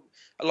 I know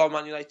a lot of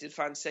Man United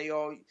fans say,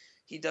 oh,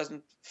 he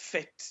doesn't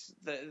fit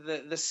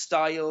the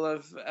style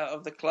of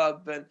the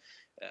club,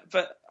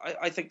 but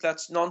I think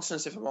that's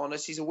nonsense, if I'm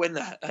honest. He's a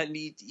winner, and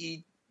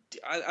he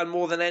and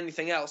more than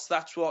anything else,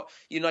 that's what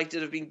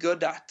United have been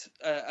good at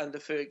under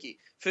Fergie.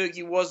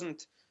 Fergie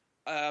wasn't,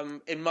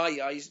 in my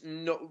eyes,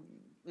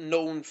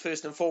 known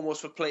first and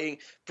foremost for playing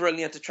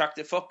brilliant,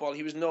 attractive football.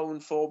 He was known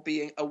for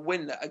being a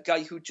winner, a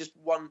guy who just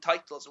won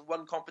titles and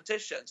won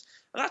competitions.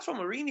 And that's what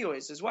Mourinho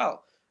is as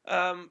well.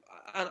 And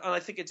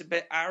I think it's a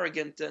bit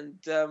arrogant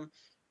and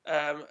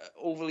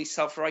overly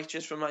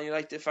self-righteous for Man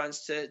United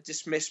fans to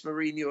dismiss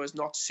Mourinho as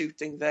not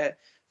suiting their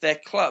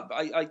club.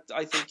 I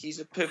think he's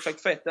a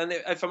perfect fit. And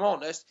if I'm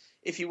honest,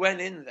 if he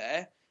went in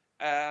there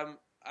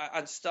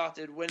and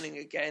started winning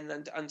again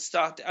and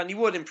he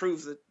would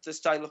improve the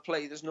style of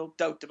play, there's no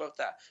doubt about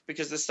that,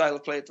 because the style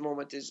of play at the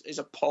moment is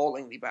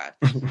appallingly bad.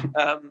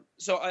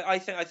 So I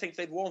think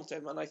they'd want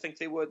him, and I think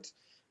they would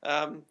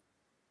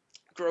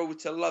grow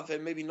to love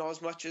him, maybe not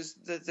as much as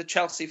the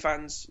Chelsea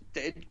fans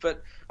did,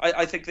 but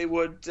I think they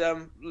would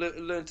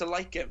learn to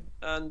like him.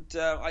 And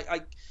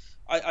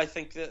I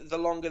think that the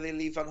longer they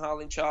leave Van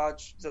Gaal in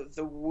charge,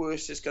 the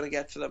worse it's going to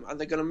get for them. And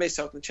they're going to miss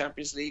out in the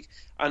Champions League.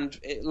 And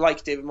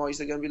like David Moyes,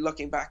 they're going to be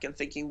looking back and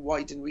thinking,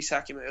 why didn't we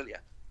sack him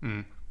earlier?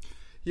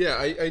 Yeah,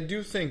 I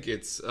do think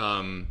it's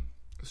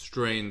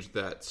strange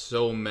that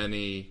so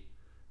many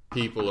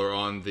people are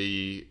on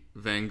the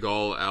Van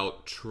Gaal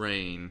out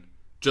train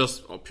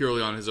just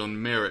purely on his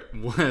own merit,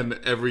 when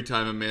every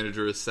time a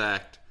manager is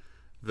sacked,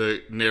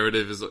 the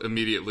narrative is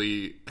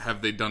immediately,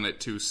 have they done it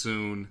too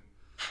soon?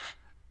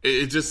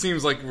 It just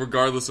seems like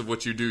regardless of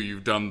what you do,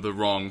 you've done the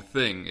wrong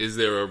thing. Is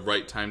there a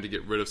right time to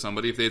get rid of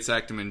somebody? If they had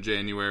sacked him in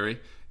January,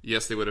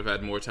 yes, they would have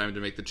had more time to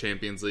make the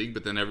Champions League,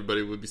 but then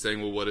everybody would be saying,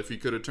 well, what if he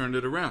could have turned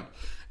it around?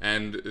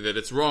 And that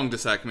it's wrong to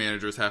sack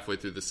managers halfway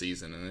through the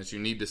season, and that you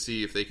need to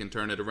see if they can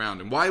turn it around.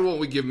 And why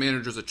won't we give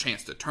managers a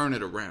chance to turn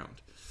it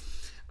around?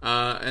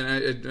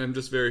 And I'm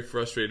just very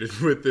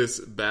frustrated with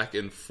this back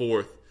and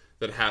forth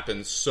that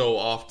happens so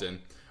often.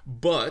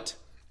 But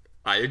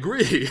I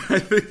agree. I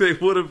think they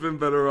would have been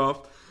better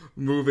off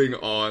moving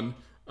on.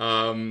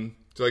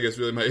 So I guess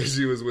really my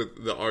issue is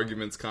with the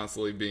arguments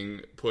constantly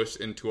being pushed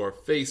into our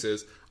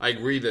faces. I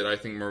agree that I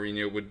think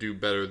Mourinho would do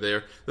better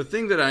there. The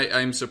thing that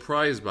I'm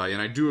surprised by,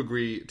 and I do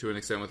agree to an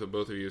extent with what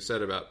both of you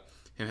said about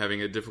him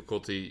having a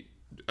difficulty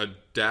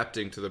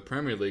adapting to the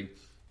Premier League,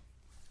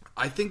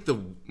 I think the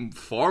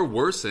far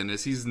worse thing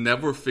is he's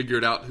never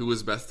figured out who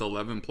his best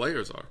 11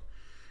 players are.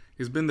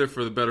 He's been there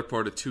for the better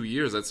part of 2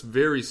 years. That's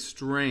very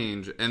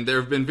strange. And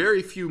there have been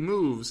very few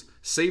moves,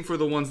 save for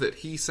the ones that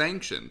he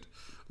sanctioned,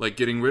 like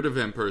getting rid of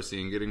Van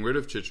Persie and getting rid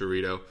of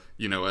Chicharito,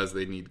 as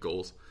they need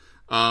goals.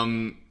 I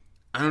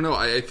don't know.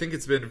 I think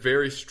it's been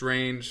very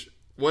strange.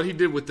 What he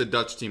did with the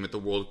Dutch team at the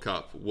World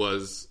Cup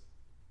was...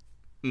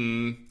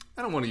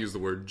 I don't want to use the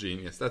word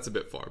genius. That's a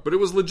bit far. But it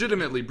was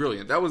legitimately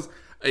brilliant. That was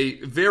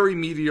a very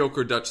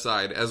mediocre Dutch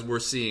side, as we're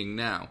seeing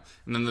now.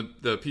 And then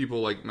the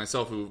people like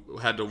myself who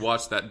had to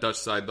watch that Dutch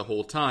side the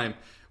whole time,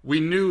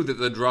 we knew that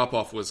the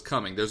drop-off was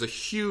coming. There's a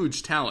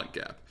huge talent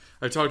gap.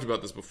 I talked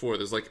about this before.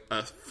 There's like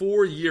a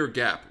 4-year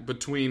gap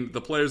between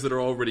the players that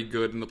are already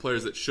good and the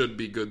players that should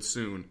be good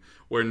soon,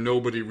 where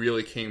nobody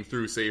really came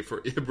through, save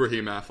for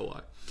Ibrahim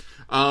Afellay.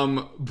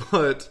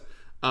 But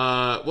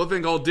what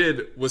Van Gaal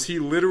did was he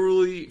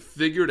literally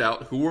figured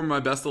out who were my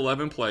best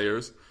 11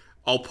 players.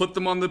 I'll put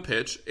them on the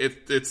pitch.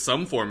 It's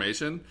some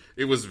formation.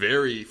 It was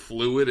very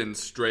fluid and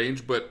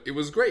strange, but it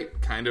was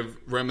great. Kind of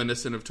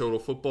reminiscent of total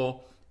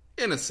football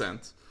in a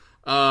sense.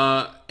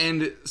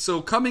 And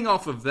so coming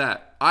off of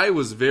that, I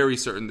was very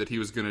certain that he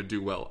was going to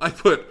do well. I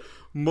put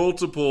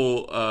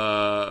multiple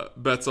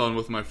bets on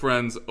with my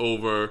friends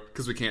over,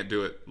 because we can't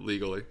do it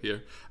legally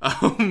here,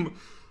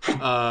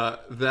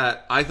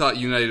 that I thought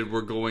United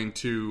were going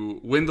to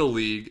win the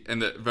league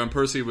and that Van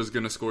Persie was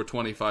going to score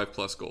 25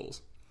 plus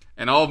goals.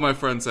 And all of my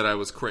friends said I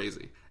was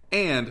crazy.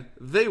 And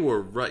they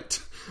were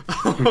right.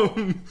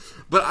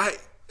 But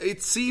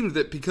it seemed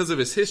that because of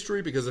his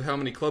history, because of how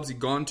many clubs he'd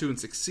gone to and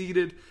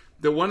succeeded,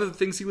 that one of the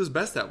things he was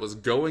best at was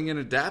going and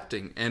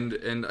adapting.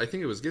 And I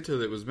think it was Gito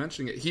that was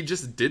mentioning it. He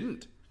just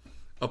didn't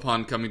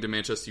upon coming to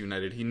Manchester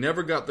United. He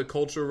never got the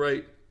culture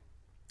right.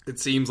 It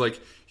seems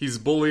like he's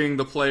bullying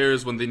the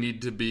players when they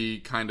need to be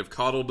kind of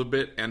coddled a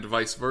bit, and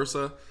vice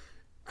versa.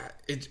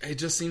 It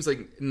just seems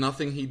like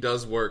nothing he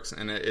does works,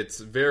 and it's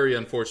very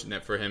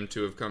unfortunate for him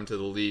to have come to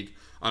the league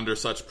under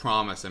such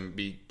promise and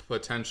be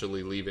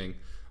potentially leaving,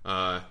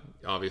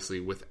 obviously,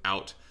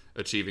 without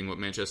achieving what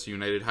Manchester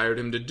United hired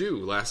him to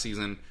do. Last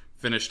season,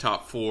 finished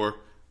top 4. I'm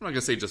not going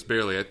to say just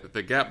barely.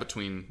 The gap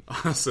between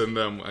us and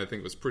them, I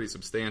think, was pretty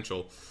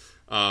substantial.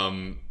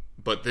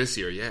 But this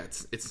year, yeah,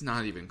 it's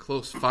not even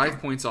close. 5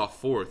 points off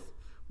 4th.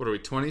 What are we,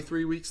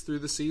 23 weeks through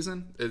the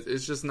season?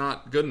 It's just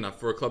not good enough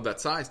for a club that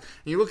size.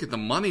 And you look at the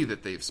money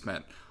that they've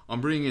spent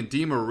on bringing in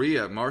Di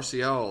Maria,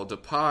 Martial,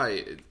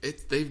 Depay.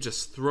 They've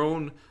just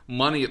thrown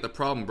money at the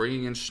problem,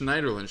 bringing in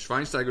Schneiderlin.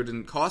 Schweinsteiger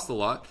didn't cost a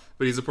lot,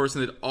 but he's a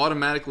person that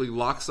automatically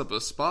locks up a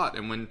spot.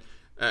 And when,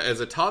 as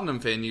a Tottenham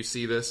fan, you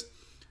see this,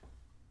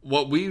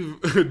 what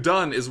we've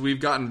done is we've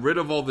gotten rid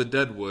of all the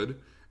deadwood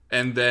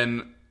and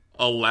then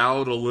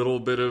allowed a little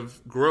bit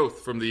of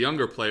growth from the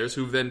younger players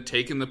who've then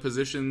taken the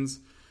positions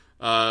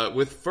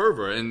with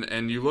fervor.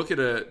 And you look at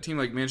a team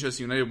like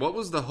Manchester United, what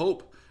was the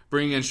hope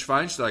bringing in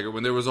Schweinsteiger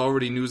when there was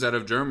already news out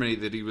of Germany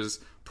that he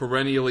was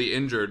perennially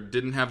injured,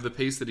 didn't have the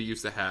pace that he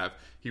used to have,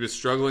 he was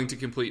struggling to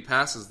complete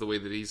passes the way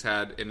that he's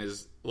had in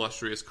his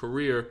illustrious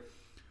career?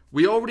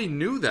 We already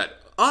knew that.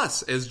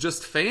 Us, as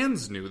just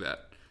fans, knew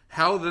that.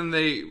 How then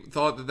they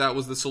thought that that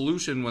was the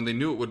solution when they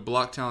knew it would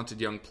block talented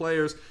young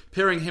players?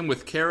 Pairing him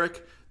with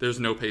Carrick, there's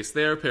no pace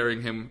there.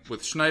 Pairing him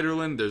with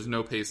Schneiderlin, there's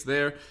no pace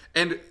there.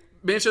 And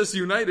Manchester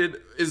United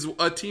is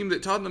a team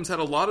that Tottenham's had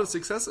a lot of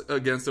success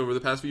against over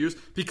the past few years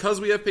because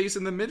we have pace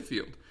in the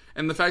midfield.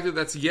 And the fact that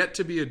that's yet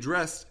to be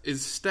addressed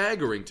is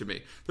staggering to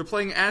me. They're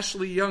playing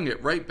Ashley Young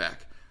at right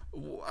back.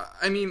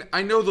 I mean,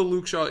 I know the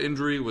Luke Shaw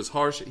injury was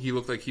harsh. He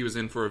looked like he was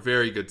in for a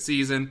very good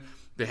season.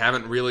 They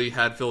haven't really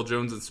had Phil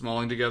Jones and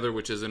Smalling together,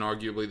 which is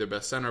inarguably their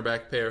best center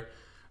back pair.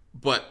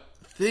 But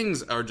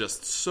things are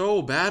just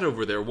so bad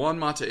over there. Juan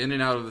Mata in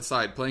and out of the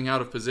side, playing out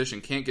of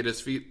position, can't get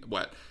his feet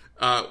wet.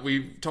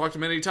 We've talked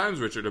many times,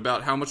 Richard,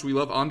 about how much we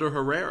love Ander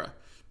Herrera.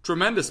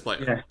 Tremendous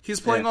player. Yeah. He's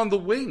playing on the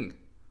wing.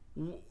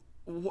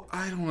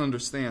 I don't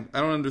understand.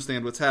 I don't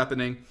understand what's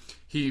happening.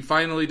 He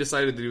finally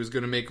decided that he was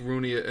going to make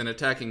Rooney an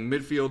attacking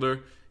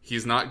midfielder.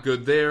 He's not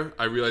good there.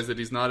 I realize that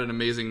he's not an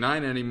amazing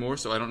 9 anymore,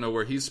 so I don't know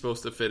where he's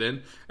supposed to fit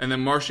in. And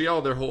then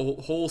Martial, their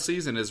whole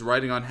season is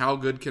riding on how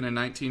good can a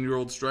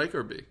 19-year-old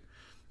striker be.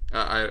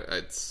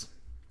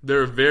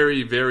 There are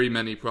very, very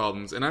many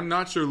problems. And I'm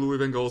not sure Louis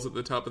van Gaal's at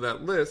the top of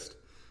that list,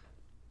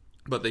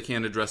 but they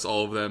can't address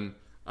all of them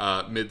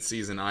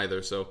mid-season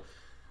either. So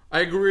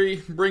I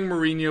agree. Bring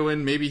Mourinho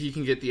in. Maybe he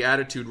can get the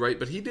attitude right.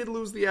 But he did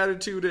lose the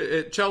attitude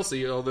at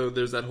Chelsea, although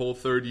there's that whole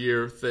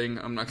third-year thing.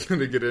 I'm not going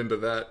to get into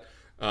that.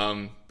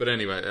 But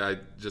anyway, I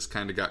just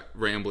kind of got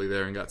rambly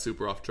there and got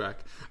super off track.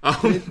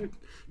 Can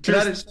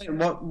I just say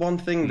one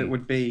thing that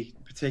would be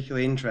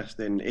particularly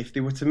interesting, if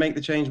they were to make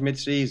the change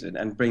mid-season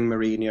and bring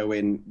Mourinho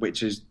in,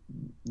 which is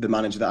the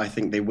manager that I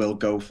think they will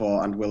go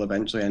for and will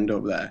eventually end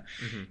up there,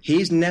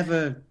 he's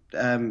never...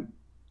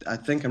 I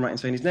think I'm right in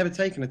saying he's never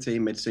taken a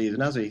team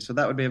mid-season, has he? So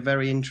that would be a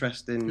very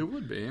interesting... It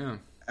would be, yeah.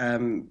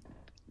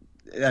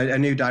 A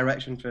new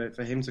direction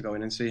for him to go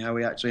in and see how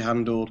he actually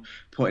handled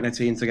putting a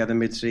team together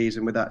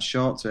mid-season with that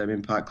short-term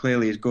impact.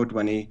 Clearly he's good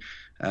when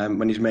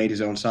he's made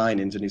his own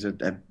signings, and he's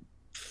a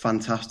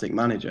fantastic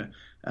manager.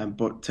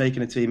 But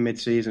taking a team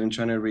mid-season and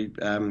trying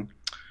to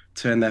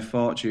turn their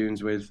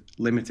fortunes with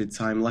limited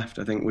time left,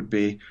 I think would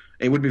be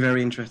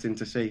very interesting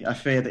to see. I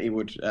fear that he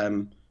would...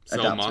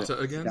 Sell Mata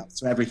again? Adapt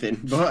to everything,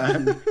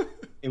 but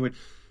it would.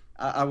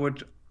 I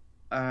would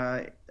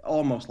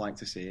almost like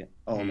to see it.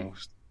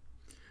 Almost.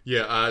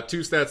 Yeah,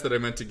 2 stats that I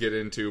meant to get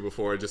into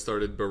before I just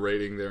started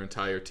berating their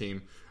entire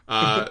team.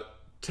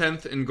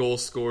 10th in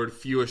goals scored,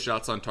 fewest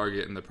shots on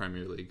target in the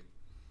Premier League.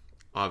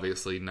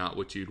 Obviously, not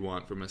what you'd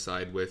want from a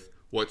side with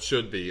what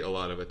should be a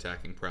lot of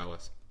attacking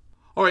prowess.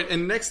 All right,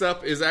 and next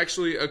up is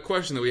actually a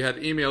question that we had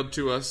emailed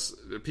to us.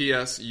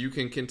 P.S. You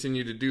can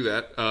continue to do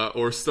that,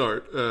 or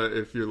start,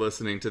 if you're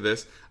listening to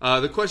this.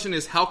 The question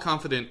is, how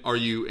confident are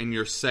you in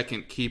your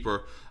second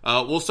keeper?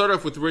 We'll start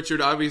off with Richard.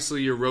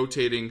 Obviously, you're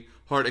rotating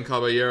Hart and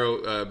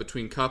Caballero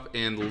between Cup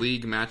and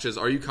League matches.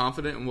 Are you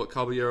confident in what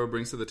Caballero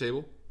brings to the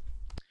table?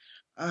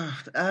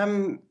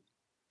 I'm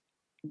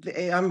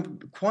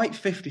quite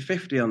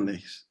 50-50 on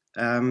this.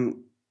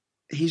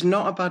 He's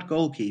not a bad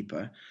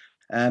goalkeeper.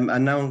 And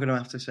now I'm going to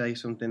have to say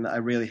something that I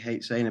really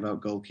hate saying about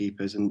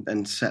goalkeepers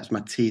and sets my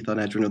teeth on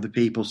edge when other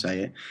people say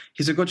it.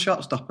 He's a good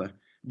shot stopper,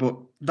 but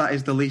that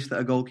is the least that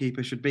a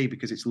goalkeeper should be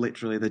because it's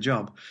literally the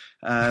job.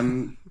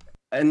 And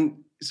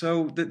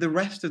so the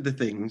rest of the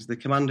things, the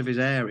command of his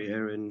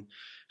area and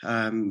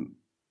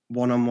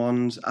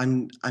one-on-ones,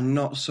 I'm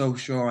not so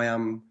sure I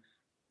am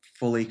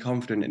fully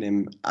confident in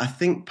him. I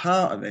think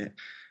part of it,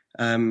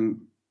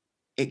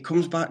 it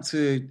comes back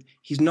to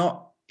he's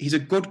not he's a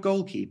good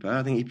goalkeeper.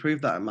 I think he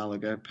proved that at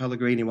Malaga.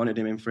 Pellegrini wanted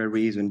him in for a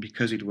reason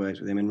because he'd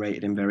worked with him and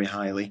rated him very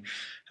highly.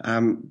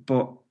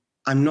 But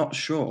I'm not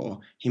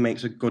sure he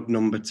makes a good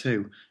number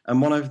 2.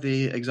 And one of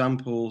the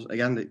examples,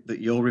 again, that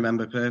you'll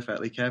remember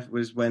perfectly, Kev,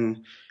 was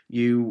when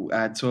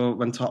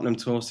when Tottenham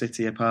tore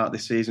City apart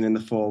this season in the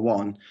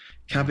 4-1.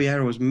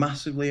 Caballero was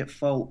massively at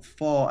fault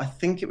for, I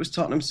think it was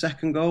Tottenham's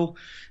second goal.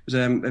 It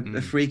was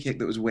a free kick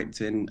that was whipped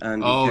in.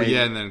 And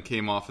and then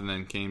came off, and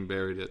then Kane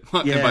buried it.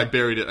 Yeah. And by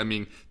buried it, I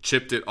mean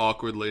chipped it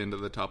awkwardly into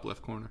the top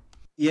left corner.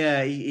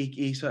 Yeah,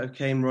 he sort of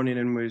came running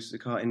and was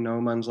caught in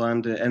no man's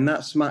land, and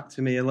that smacked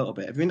to me a little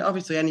bit. I mean,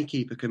 obviously any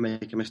keeper can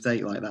make a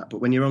mistake like that, but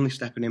when you're only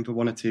stepping in for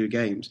 1 or 2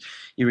 games,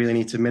 you really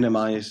need to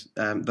minimise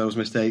those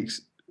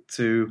mistakes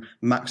to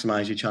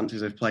maximise your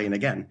chances of playing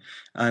again.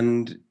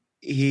 And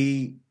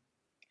it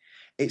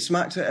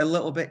smacked a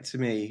little bit to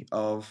me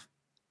of,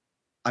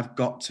 I've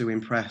got to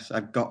impress,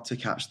 I've got to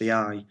catch the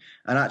eye.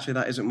 And actually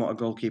that isn't what a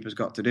goalkeeper's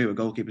got to do. A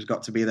goalkeeper's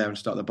got to be there and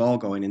stop the ball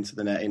going into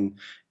the net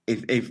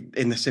if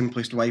in the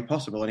simplest way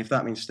possible. And if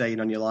that means staying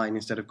on your line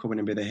instead of coming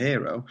and be the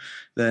hero,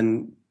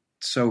 then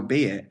so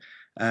be it.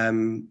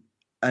 And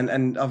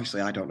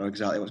obviously I don't know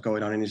exactly what's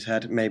going on in his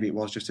head. Maybe it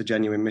was just a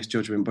genuine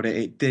misjudgment, but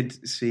it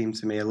did seem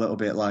to me a little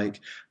bit like,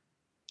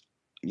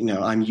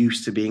 I'm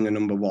used to being a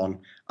number 1.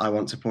 I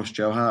want to push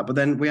Joe Hart. But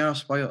then we are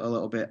spoilt a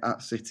little bit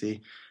at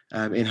City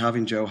in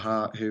having Joe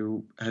Hart,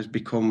 who has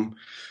become,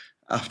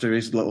 after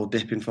his little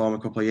dip in form a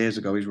couple of years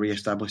ago, he's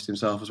re-established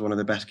himself as one of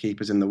the best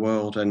keepers in the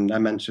world. And I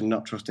mentioned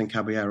not trusting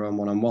Caballero on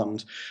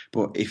one-on-ones,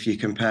 but if you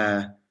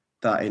compare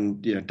that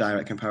in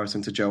direct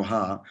comparison to Joe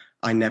Hart,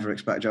 I never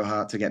expect Joe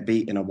Hart to get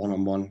beat in a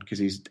one-on-one because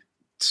he's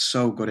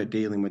so good at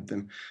dealing with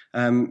them.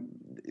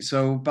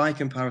 So by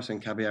comparison,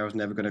 Caballero's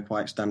never going to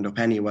quite stand up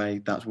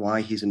anyway. That's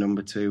why he's a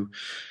number 2.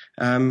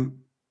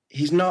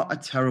 He's not a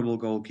terrible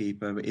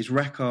goalkeeper, but his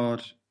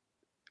record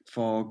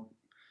for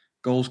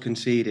goals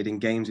conceded in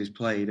games he's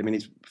played, I mean,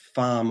 it's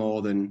far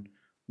more than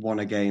 1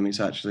 a game. It's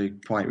actually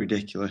quite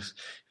ridiculous.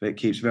 It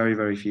keeps very,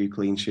 very few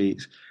clean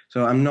sheets.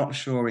 So I'm not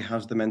sure he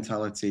has the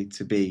mentality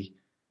to be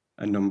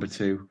a number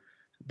 2,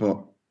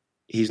 but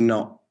he's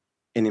not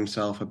in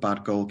himself a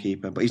bad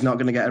goalkeeper, but he's not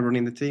going to get a run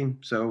in the team.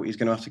 So he's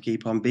going to have to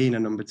keep on being a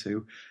number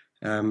 2.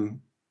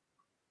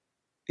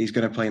 He's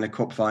going to play in a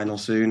cup final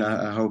soon.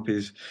 I hope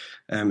his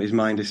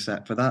mind is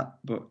set for that.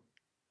 But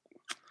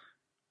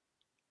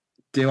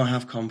do I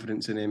have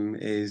confidence in him?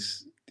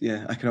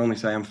 I can only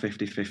say I'm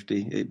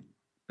 50-50.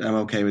 I'm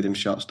okay with him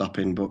shot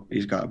stopping, but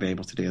he's got to be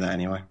able to do that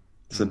anyway.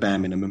 It's the bare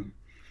minimum.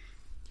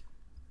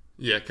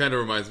 Yeah, it kind of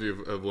reminds me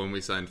of when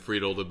we signed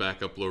Friedel to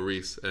back up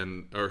Lloris.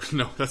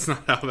 No, that's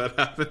not how that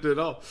happened at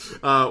all.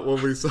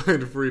 When we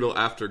signed Friedel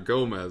after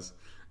Gomez.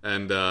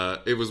 And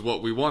it was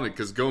what we wanted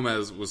because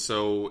Gomez was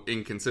so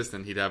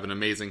inconsistent. He'd have an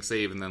amazing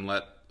save and then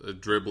let a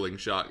dribbling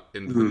shot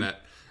into the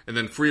net. And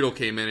then Friedel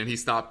came in and he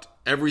stopped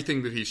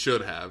everything that he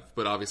should have,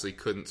 but obviously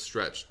couldn't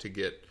stretch to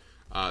get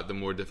the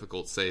more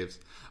difficult saves.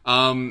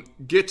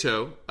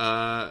 Guto,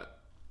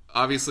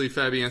 obviously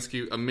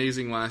Fabianski,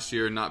 amazing last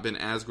year, not been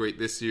as great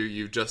this year.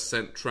 You've just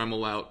sent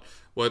Tremmel out.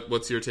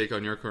 What's your take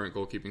on your current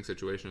goalkeeping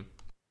situation?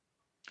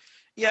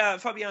 Yeah,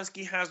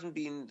 Fabianski hasn't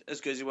been as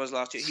good as he was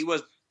last year. He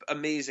was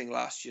amazing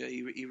last year.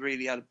 He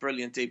really had a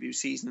brilliant debut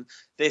season.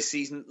 This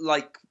season,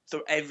 like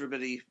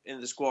everybody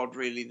in the squad,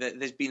 really,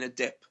 there's been a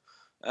dip.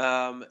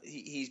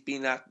 He's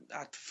been at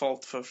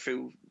fault for a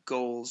few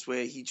goals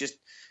where he just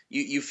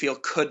you feel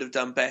could have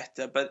done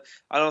better, but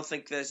I don't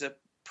think there's a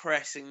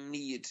pressing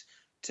need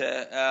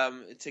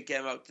to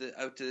get him out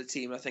to the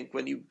team. I think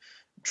when you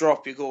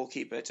drop your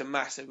goalkeeper, it's a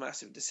massive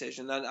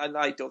decision, and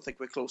I don't think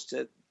we're close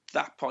to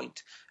that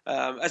point,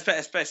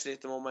 especially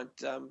at the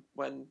moment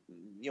when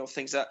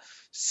things are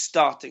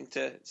starting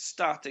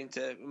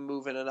to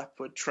move in an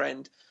upward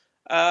trend.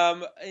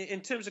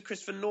 In terms of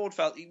Christopher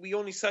Nordfeldt, we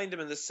only signed him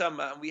in the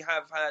summer, and we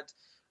have had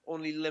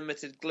only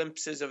limited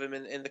glimpses of him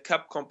in the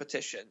cup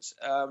competitions.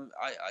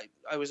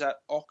 I was at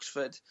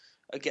Oxford,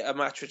 a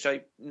match which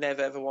I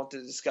never ever wanted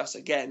to discuss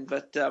again,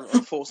 but I'm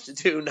forced to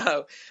do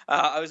now.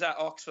 I was at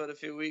Oxford a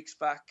few weeks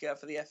back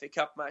for the FA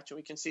Cup match, and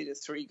we conceded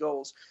 3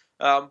 goals.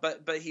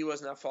 But he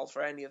wasn't at fault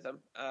for any of them,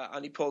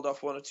 and he pulled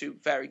off 1 or 2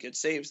 very good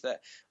saves there.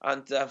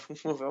 And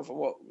moving on from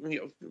what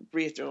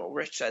reiterating what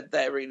Rich said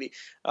there, really,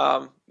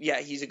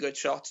 he's a good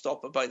shot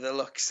stopper by the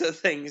looks of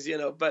things,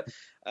 But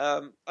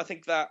I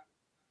think that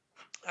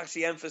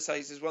actually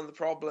emphasises one of the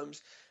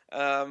problems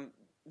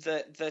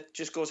that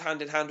just goes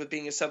hand in hand with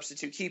being a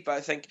substitute keeper. I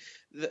think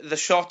the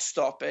shot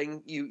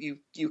stopping,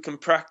 you can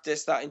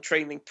practice that in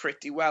training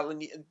pretty well,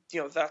 and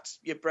that's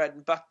your bread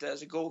and butter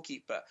as a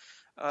goalkeeper.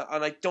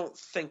 And I don't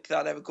think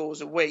that ever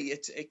goes away.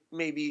 It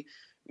maybe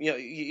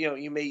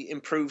you may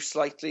improve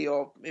slightly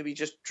or maybe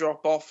just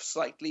drop off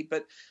slightly,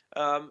 but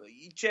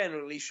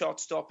generally shot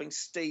stopping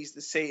stays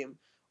the same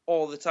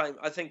all the time.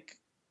 I think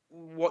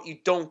what you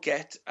don't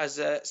get as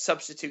a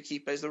substitute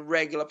keeper is the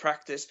regular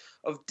practice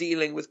of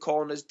dealing with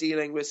corners,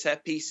 dealing with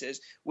set pieces,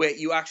 where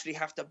you actually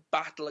have to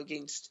battle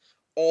against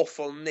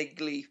awful,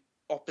 niggly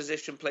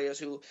opposition players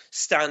who'll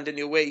stand in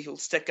your way, who'll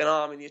stick an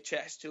arm in your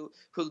chest,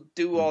 who'll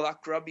do all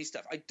that grubby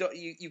stuff.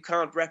 You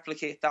can't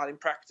replicate that in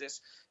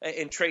practice,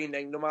 in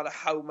training, no matter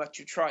how much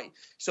you try.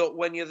 So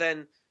when you're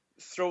then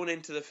thrown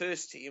into the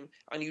first team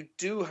and you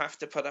do have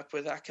to put up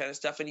with that kind of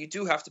stuff, and you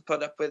do have to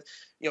put up with,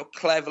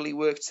 cleverly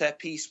worked set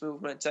piece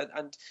movement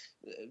and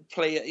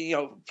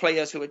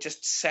players who are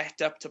just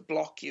set up to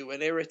block you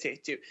and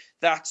irritate you,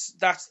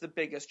 that's the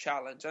biggest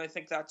challenge. And I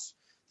think that's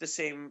the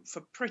same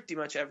for pretty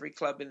much every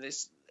club in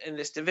this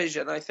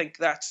division. I think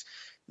that's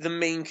the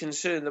main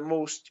concern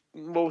that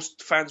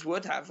most fans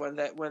would have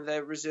when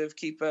their reserve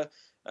keeper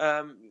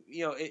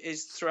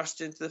is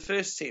thrust into the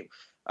first team.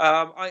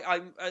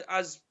 I'm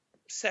as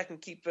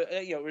second keeper,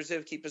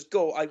 reserve keepers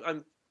go,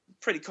 I'm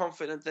pretty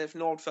confident that if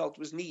Nordfeldt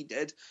was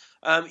needed,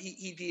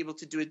 he'd be able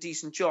to do a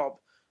decent job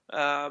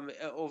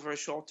over a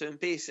short-term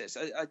basis.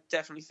 I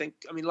definitely think.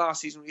 I mean, last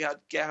season we had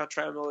Gerhard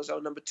Tremmel as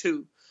our number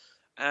 2.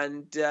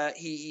 And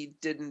he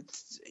didn't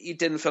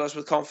fill us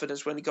with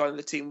confidence when he got in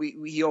the team.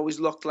 He always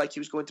looked like he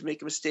was going to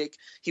make a mistake.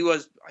 He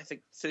was, I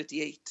think,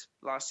 38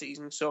 last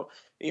season, so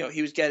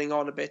he was getting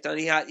on a bit, and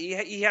he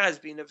has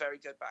been a very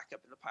good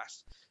backup in the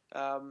past.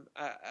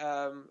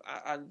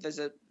 And there's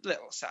a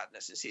little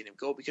sadness in seeing him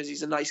go because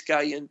he's a nice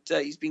guy and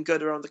he's been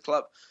good around the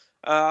club.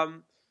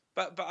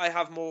 But I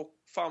have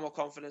far more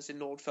confidence in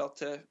Nordfeldt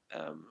to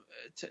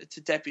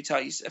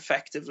deputise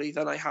effectively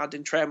than I had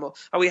in Tremmel,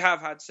 and we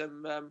have had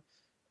some.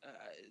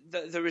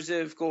 The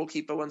reserve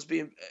goalkeeper one's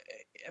been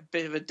a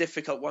bit of a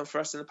difficult one for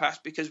us in the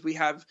past because we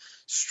have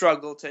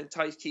struggled to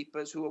entice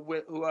keepers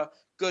who are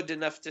good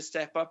enough to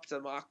step up to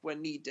the mark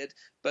when needed,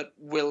 but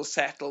will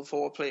settle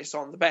for a place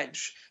on the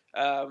bench.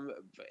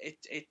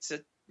 It's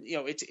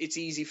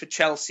easy for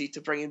Chelsea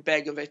to bring in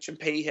Begovic and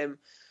pay him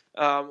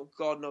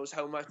God knows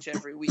how much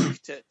every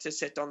week to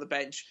sit on the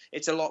bench.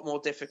 It's a lot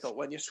more difficult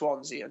when you're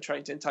Swansea and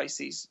trying to entice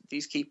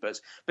these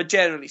keepers. But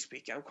generally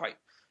speaking,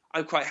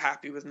 I'm quite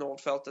happy with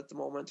Nordfeldt at the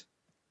moment.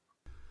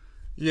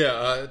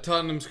 Yeah,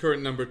 Tottenham's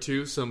current number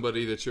 2,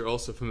 somebody that you're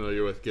also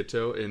familiar with,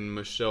 Gito, in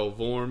Michel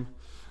Vorm.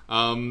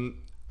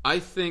 I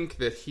think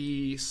that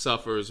he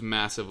suffers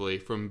massively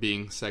from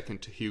being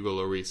second to Hugo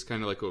Lloris,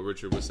 kind of like what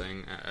Richard was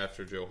saying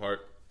after Joe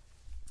Hart,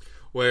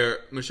 where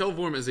Michel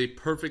Vorm is a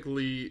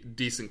perfectly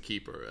decent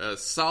keeper, a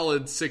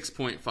solid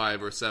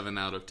 6.5 or 7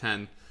 out of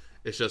 10.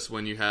 It's just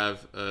when you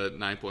have a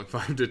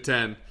 9.5 to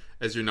 10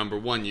 as your number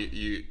 1,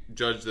 you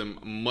judge them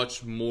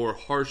much more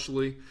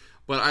harshly.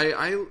 But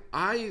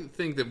I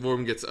think that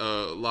Vorm gets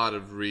a lot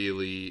of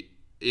really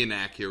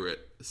inaccurate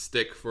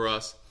stick for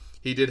us.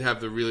 He did have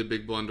the really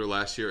big blunder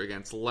last year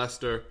against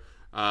Leicester,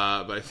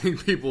 but I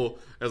think people,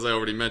 as I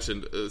already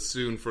mentioned,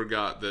 soon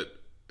forgot that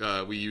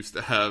we used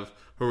to have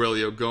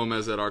Aurelio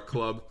Gomez at our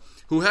club,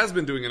 who has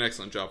been doing an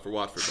excellent job for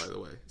Watford, by the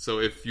way. So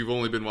if you've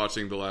only been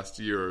watching the last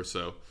year or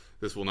so,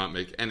 this will not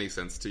make any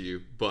sense to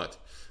you. But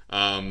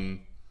I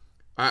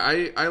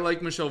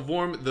like Michel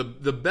Vorm.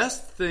 The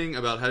best thing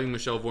about having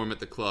Michel Vorm at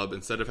the club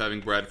instead of having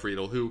Brad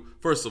Friedel, who,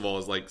 first of all,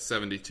 is like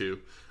 72,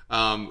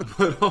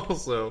 but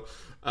also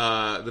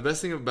the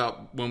best thing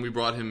about when we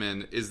brought him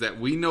in is that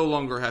we no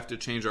longer have to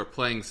change our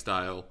playing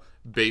style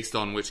based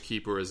on which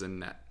keeper is in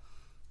net.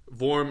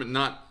 Vorm,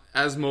 not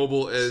as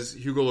mobile as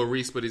Hugo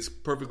Lloris, but he's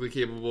perfectly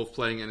capable of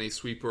playing in a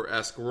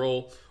sweeper-esque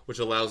role, which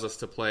allows us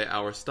to play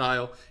our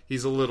style.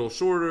 He's a little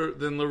shorter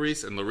than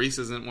Lloris, and Lloris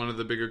isn't one of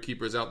the bigger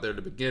keepers out there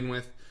to begin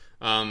with.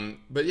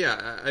 But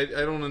yeah, I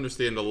don't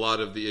understand a lot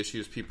of the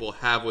issues people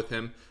have with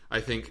him. I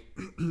think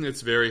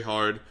it's very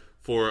hard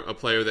for a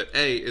player that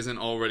A, isn't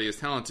already as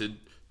talented,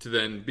 to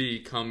then B,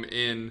 come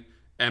in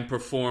and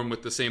perform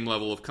with the same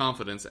level of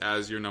confidence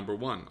as your number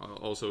 1.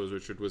 Also, as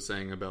Richard was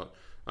saying about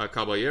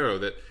Caballero,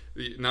 that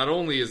not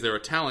only is there a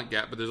talent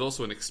gap, but there's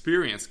also an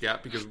experience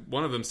gap because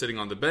one of them's sitting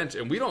on the bench,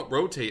 and we don't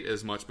rotate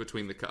as much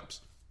between the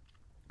cups.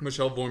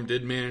 Michel Vorm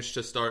did manage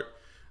to start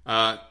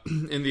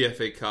in the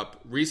FA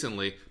Cup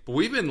recently, but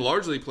we've been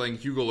largely playing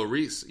Hugo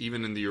Lloris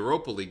even in the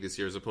Europa League this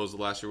year as opposed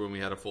to last year when we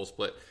had a full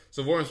split.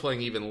 So Vorm's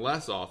playing even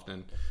less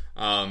often.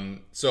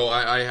 So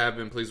I have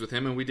been pleased with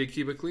him, and we did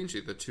keep a clean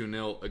sheet, the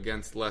 2-0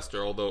 against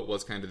Leicester, although it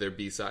was kind of their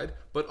B-side.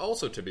 But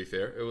also, to be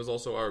fair, it was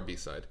also our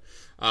B-side.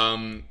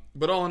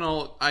 But all in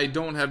all, I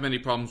don't have many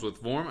problems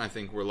with Vorm. I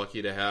think we're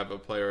lucky to have a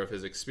player of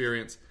his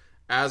experience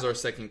as our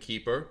second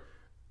keeper.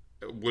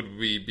 Would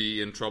we be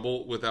in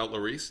trouble without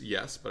Lloris?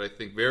 Yes, but I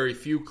think very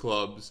few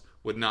clubs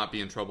would not be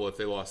in trouble if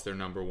they lost their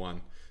number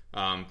 1.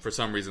 For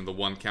some reason, the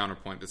one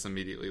counterpoint that's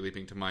immediately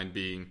leaping to mind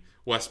being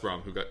West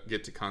Brom, who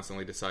get to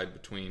constantly decide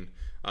between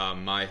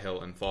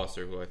Myhill and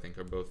Foster, who I think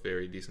are both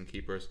very decent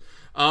keepers.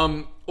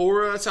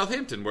 Or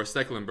Southampton, where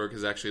Stecklenburg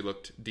has actually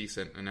looked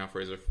decent, and now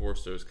Fraser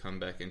Forster has come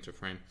back into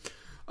frame.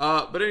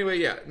 But anyway,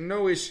 yeah,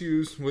 no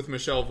issues with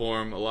Michel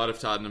Vorm. A lot of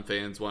Tottenham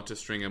fans want to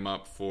string him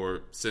up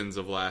for sins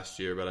of last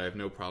year, but I have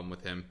no problem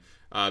with him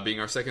being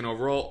our second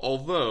overall.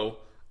 Although,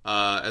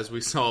 as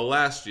we saw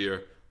last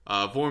year,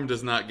 Vorm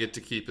does not get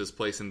to keep his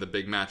place in the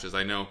big matches.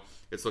 I know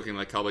it's looking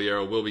like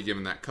Caballero will be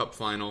given that cup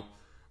final.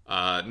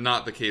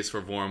 Not the case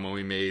for Vorm when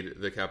we made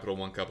the Capital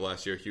One Cup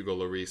last year. Hugo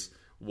Lloris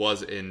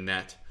was in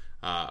net.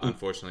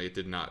 Unfortunately, it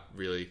did not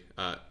really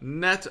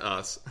net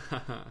us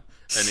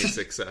any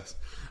success.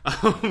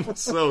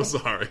 So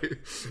sorry.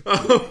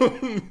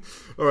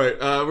 All right,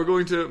 we're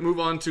going to move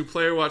on to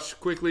Player Watch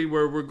quickly,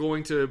 where we're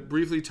going to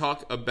briefly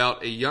talk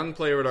about a young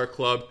player at our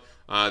club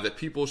that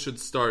people should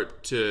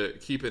start to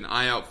keep an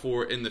eye out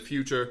for in the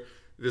future.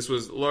 This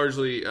was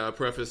largely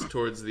prefaced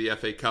towards the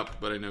FA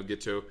Cup, but I know,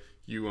 Gito,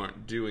 you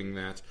aren't doing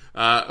that.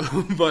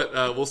 But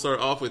we'll start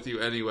off with you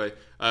anyway.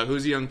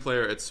 Who's a young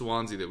player at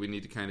Swansea that we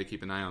need to kind of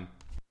keep an eye on?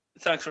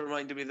 Thanks for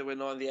reminding me that we're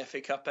not in the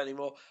FA Cup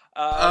anymore.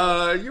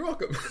 You're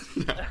welcome.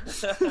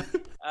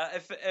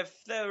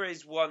 If there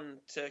is one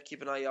to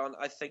keep an eye on,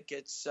 I think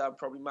it's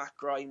probably Matt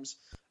Grimes,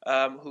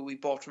 who we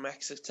bought from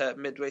Exeter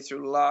midway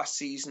through last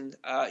season.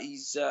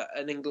 He's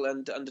an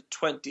England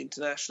under-20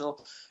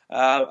 international,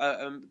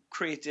 a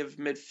creative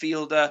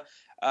midfielder.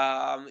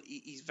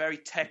 He's very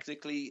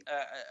technically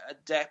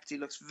adept. He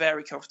looks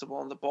very comfortable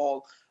on the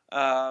ball.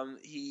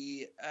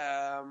 He's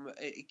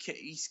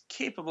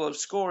capable of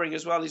scoring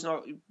as well.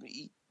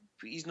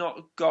 He's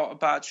not got a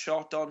bad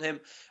shot on him.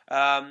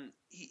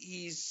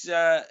 He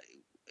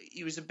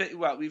was a bit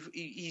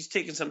he's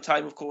taken some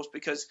time, of course,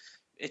 because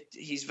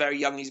he's very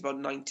young. He's about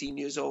 19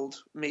 years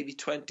old, maybe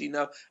 20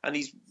 now, and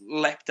he's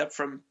leapt up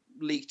from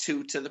League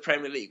Two to the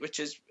Premier League, which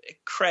is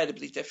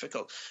incredibly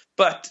difficult.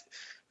 But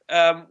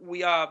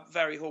we are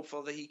very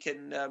hopeful that he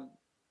can,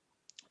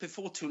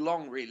 before too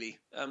long, really,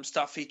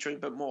 start featuring a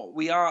bit more.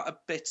 We are a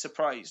bit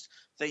surprised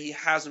that he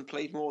hasn't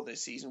played more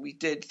this season. We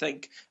did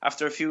think,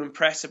 after a few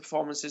impressive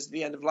performances at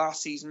the end of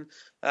last season,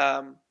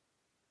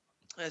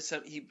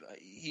 so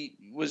he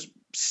was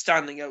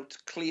standing out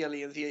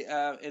clearly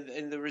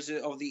in the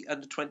reserve of the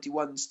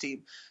under-21s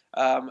team.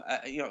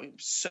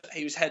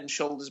 He was head and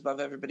shoulders above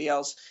everybody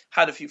else.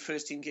 Had a few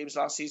first-team games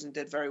last season,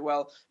 did very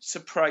well.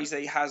 Surprised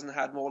that he hasn't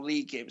had more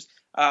league games.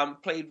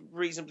 Played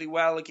reasonably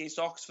well against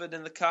Oxford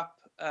in the Cup,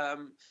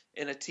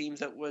 in a team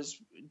that was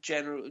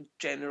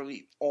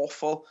generally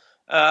awful.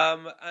 I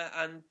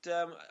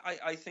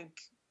think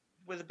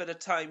with a bit of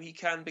time, he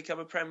can become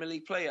a Premier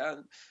League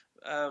player.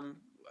 And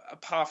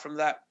apart from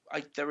that,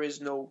 there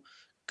is no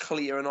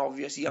clear and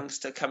obvious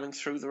youngster coming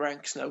through the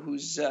ranks now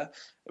who's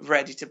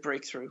ready to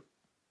break through.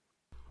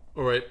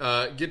 All right,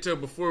 Gito,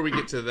 before we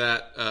get to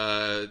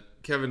that,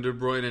 Kevin De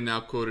Bruyne now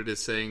quoted as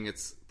saying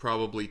it's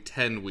probably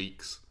 10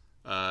 weeks.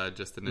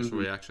 Just initial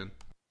reaction.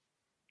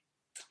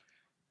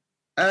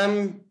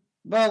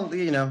 Well,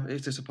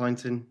 it's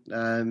disappointing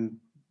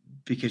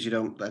because you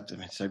don't,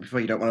 so before,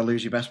 you don't want to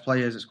lose your best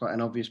players. It's quite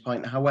an obvious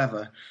point.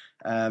 However,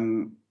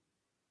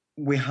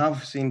 we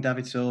have seen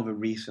David Silva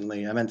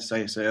recently. I meant to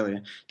say this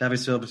earlier. David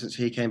Silva, since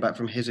he came back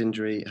from his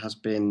injury, has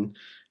been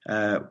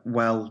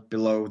well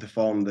below the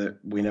form that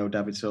we know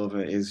David Silva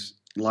is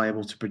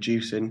liable to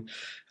producing.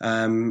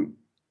 And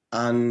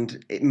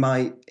it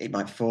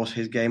might force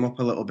his game up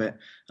a little bit.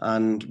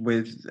 And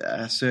with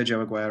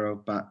Sergio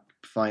Aguero back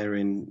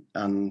firing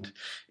and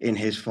in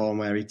his form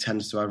where he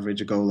tends to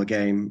average a goal a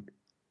game,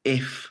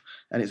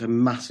 and it's a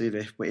massive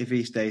if, but if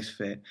he stays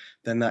fit,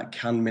 then that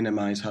can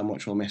minimise how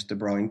much we'll miss De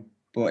Bruyne.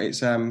 But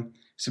it's a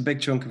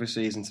big chunk of a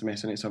season to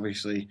miss, and it's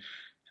obviously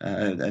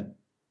a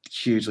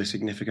hugely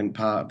significant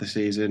part of the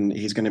season.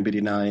 He's going to be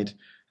denied,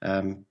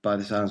 by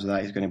the sounds of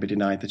that, he's going to be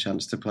denied the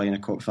chance to play in a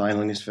cup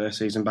final in his first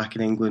season back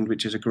in England,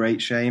 which is a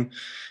great shame.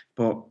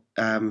 But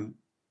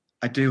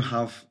I do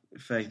have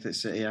faith that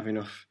City have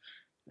enough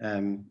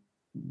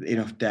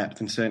depth,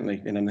 and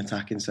certainly in an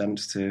attacking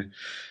sense,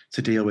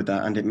 to deal with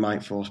that, and it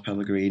might force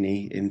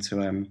Pellegrini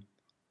into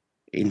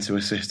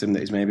a system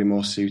that is maybe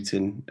more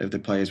suiting of the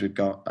players we've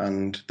got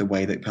and the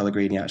way that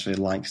Pellegrini actually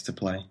likes to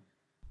play.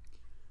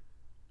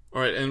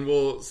 All right, and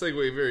we'll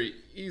segue very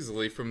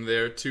easily from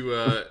there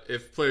to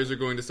if players are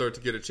going to start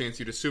to get a chance,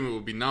 you'd assume it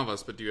would be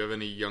Navas, but do you have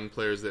any young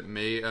players that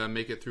may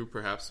make it through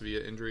perhaps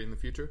via injury in the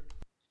future?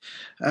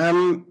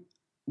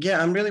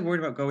 Yeah, I'm really worried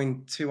about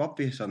going too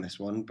obvious on this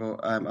one,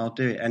 but I'll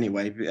do it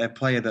anyway. A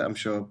player that I'm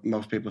sure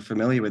most people are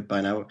familiar with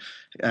by now,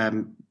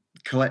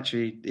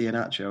 Kelechi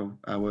Iheanacho,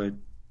 our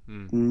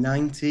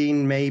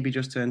 19, maybe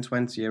just turned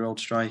 20-year-old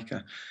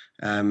striker,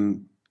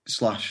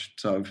 slash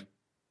sort of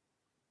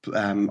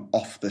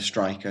off the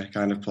striker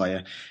kind of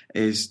player,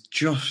 is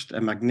just a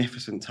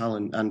magnificent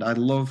talent. And I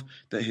love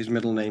that his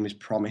middle name is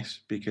Promise,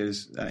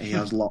 because he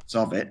has lots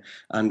of it.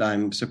 And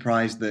I'm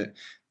surprised that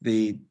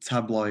the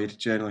tabloid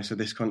journalists of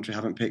this country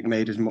haven't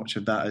made as much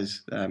of that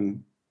as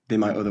they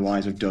might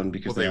otherwise have done,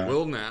 because they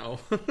will now.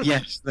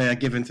 Yes, they are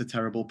given to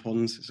terrible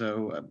puns.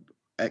 So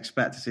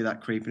expect to see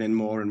that creeping in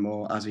more and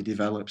more as he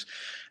develops.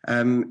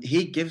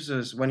 He gives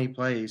us, when he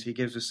plays, he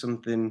gives us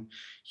something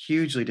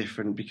hugely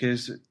different,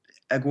 because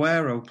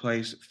Aguero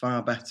plays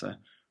far better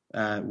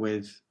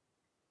with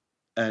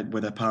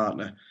a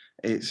partner.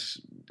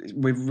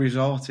 We've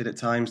resorted at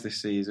times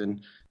this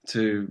season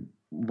to,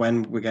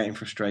 when we're getting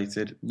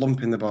frustrated,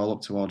 lumping the ball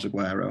up towards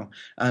Aguero.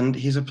 And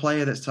he's a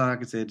player that's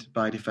targeted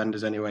by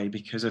defenders anyway,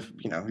 because of,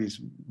 he's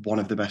one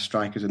of the best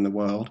strikers in the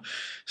world.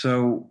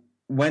 So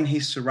when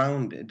he's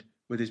surrounded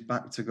with his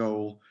back to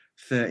goal,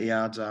 30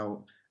 yards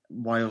out,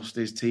 whilst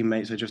his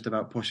teammates are just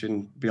about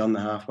pushing beyond the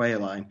halfway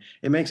line,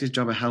 it makes his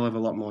job a hell of a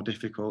lot more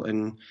difficult.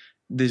 And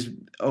there's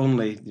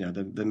only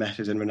the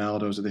Messis and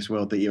Ronaldos of this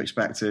world that you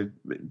expect to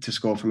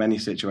score from any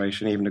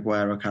situation. Even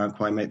Aguero can't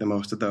quite make the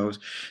most of those.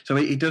 So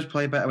he does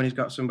play better when he's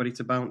got somebody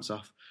to bounce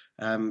off.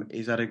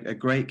 He's had a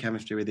great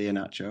chemistry with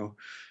Iheanacho.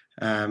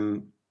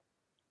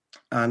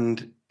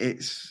 And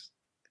it's...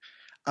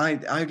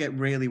 I get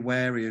really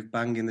wary of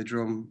banging the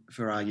drum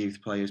for our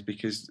youth players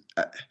because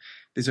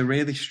there's a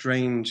really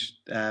strange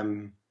part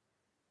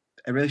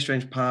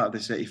of the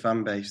City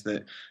fan base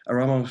that are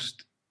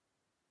almost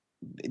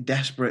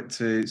desperate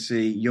to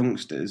see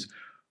youngsters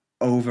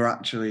over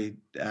actually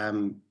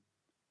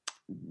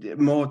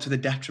more to the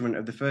detriment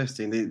of the first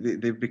team.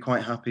 They'd be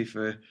quite happy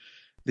for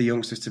the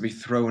youngsters to be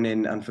thrown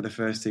in and for the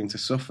first team to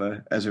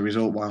suffer as a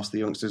result whilst the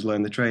youngsters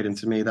learn the trade. And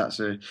to me, that's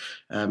a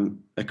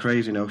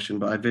crazy notion.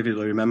 But I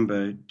vividly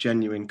remember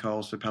genuine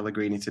calls for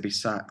Pellegrini to be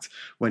sacked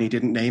when he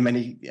didn't name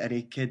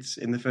any kids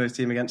in the first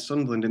team against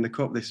Sunderland in the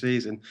Cup this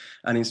season.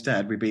 And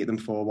instead, we beat them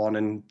 4-1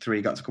 and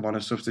 3 got to come on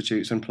as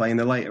substitutes and play in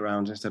the later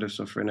rounds instead of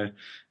suffering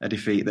a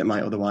defeat that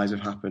might otherwise have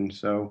happened.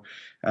 So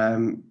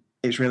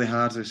it's really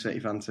hard as a City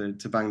fan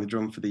to bang the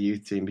drum for the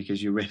youth team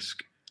because you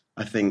risk,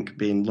 I think,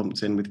 being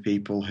lumped in with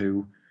people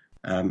who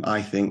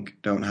I think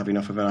don't have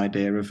enough of an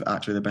idea of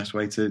actually the best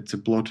way to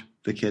blood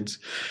the kids.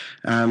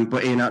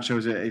 But Iheanacho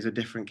is a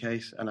different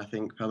case, and I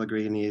think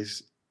Pellegrini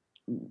is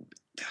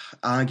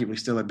arguably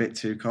still a bit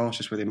too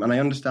cautious with him. And I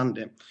understand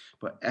it,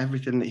 but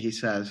everything that he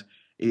says,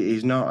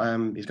 he's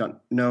not. He's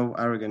got no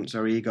arrogance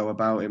or ego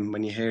about him.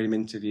 When you hear him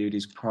interviewed,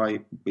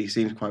 he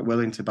seems quite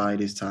willing to bide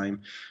his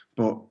time.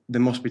 But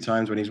there must be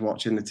times when he's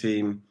watching the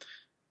team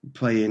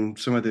playing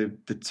some of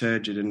the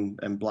turgid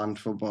and bland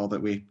football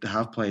that we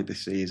have played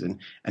this season,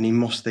 and he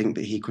must think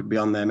that he could be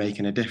on there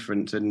making a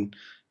difference. And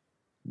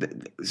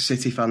the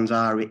City fans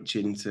are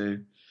itching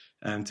to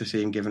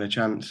see him given a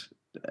chance.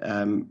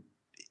 And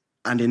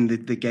in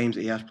the games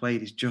that he has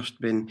played,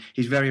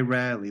 he's very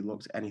rarely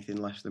looked anything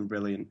less than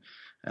brilliant.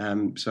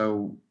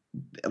 So,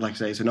 like I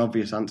say, it's an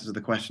obvious answer to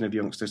the question of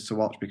youngsters to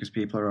watch because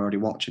people are already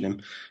watching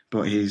him.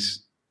 But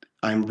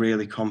I'm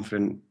really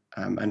confident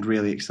and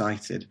really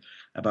excited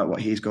about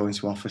what he's going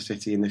to offer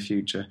City in the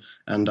future.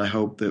 And I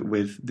hope that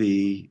with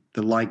the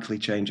likely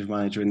change of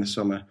manager in the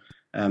summer,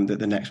 that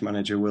the next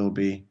manager will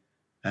be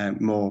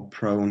more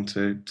prone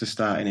to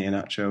starting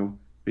Iheanacho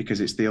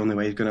because it's the only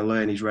way he's going to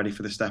learn. He's ready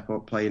for the step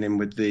up, playing him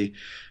with the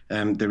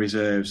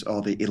reserves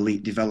or the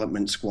elite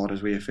development squad,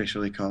 as we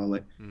officially call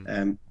it.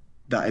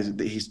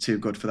 He's too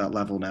good for that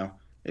level now.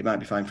 It might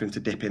be fine for him to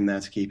dip in there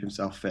to keep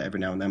himself fit every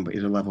now and then, but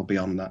he's a level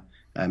beyond that.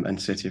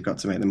 And City have got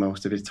to make the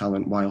most of his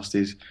talent whilst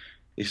he's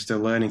still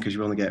learning, because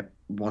you only get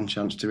one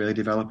chance to really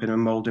develop him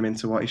and mould him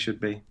into what he should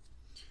be.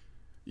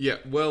 Yeah,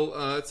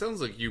 well, it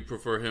sounds like you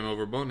prefer him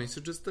over Boney,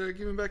 so just give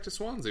him back to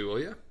Swansea, will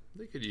you?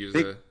 They could use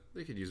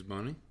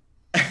Boney.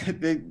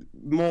 They're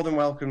more than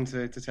welcome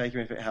to take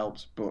him if it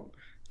helps, but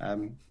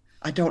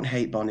I don't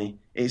hate Boney.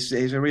 It's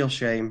a real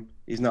shame.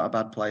 He's not a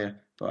bad player,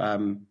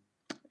 but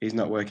he's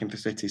not working for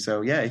City.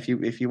 So yeah, if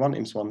you want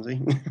him, Swansea.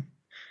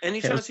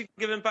 Any chance you can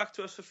give him back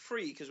to us for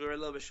free, because we're a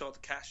little bit short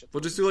of cash?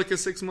 We'll just do like a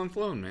 6-month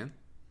loan, man.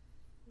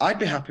 I'd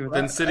be happy with that.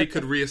 Then City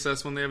could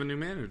reassess when they have a new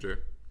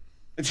manager.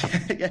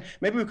 Yeah,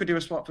 maybe we could do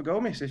a swap for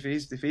Gomes if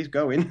he's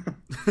going.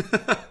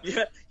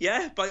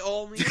 yeah, by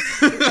all means.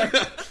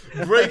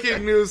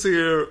 Breaking news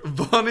here: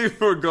 Bonnie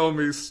for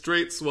Gomes,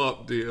 straight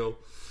swap deal.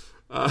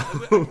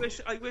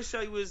 I wish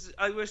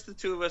the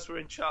two of us were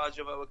in charge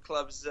of our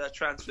club's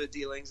transfer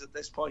dealings at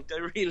this point.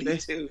 I really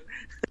do.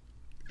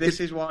 This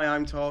is why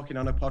I'm talking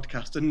on a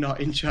podcast and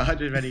not in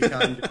charge of any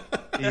kind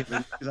of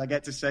dealing, because I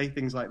get to say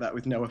things like that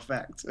with no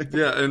effect.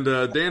 Yeah, and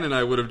Dan and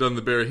I would have done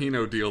the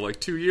Berahino deal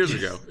like 2 years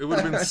ago. It would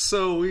have been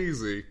so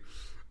easy.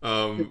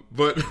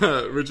 But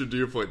Richard, to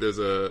your point, there's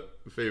a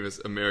famous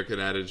American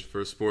adage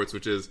for sports,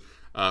 which is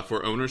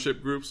for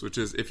ownership groups, which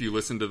is if you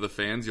listen to the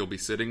fans, you'll be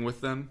sitting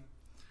with them.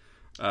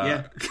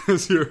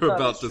 Because you're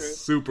about to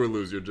super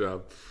lose your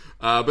job.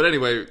 But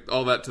anyway,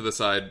 all that to the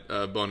side,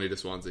 Boney to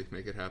Swansea,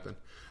 make it happen.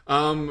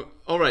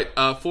 All right,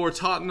 for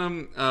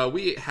Tottenham,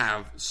 we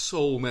have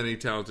so many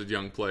talented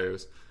young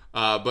players,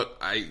 but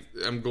I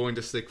am going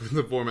to stick with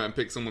the format and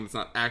pick someone that's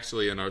not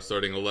actually in our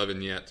starting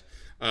 11 yet,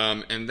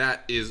 and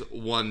that is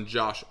one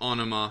Josh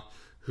Onuma,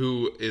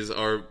 who is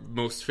our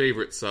most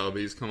favorite sub.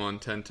 He's come on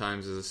 10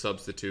 times as a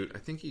substitute. I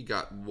think he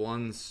got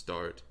one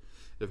start,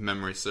 if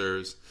memory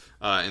serves,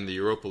 in the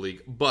Europa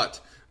League,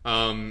 but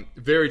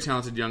very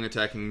talented young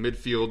attacking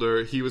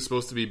midfielder. He was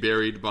supposed to be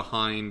buried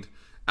behind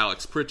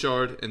Alex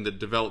Pritchard in the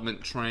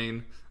development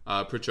train.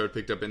 Pritchard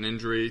picked up an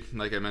injury.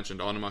 Like I mentioned,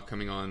 Onuma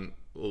coming on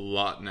a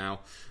lot now.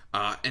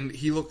 And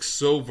he looks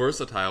so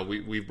versatile.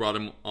 We brought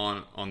him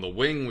on the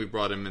wing. We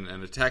brought him in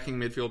an attacking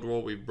midfield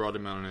role. We brought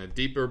him on in a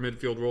deeper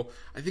midfield role.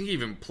 I think he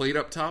even played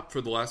up top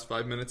for the last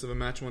 5 minutes of a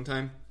match one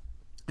time.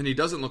 And he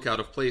doesn't look out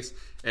of place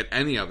at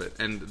any of it.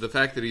 And the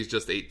fact that he's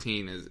just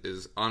 18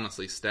 is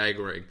honestly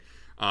staggering.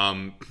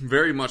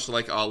 Very much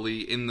like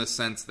Ali in the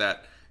sense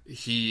that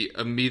he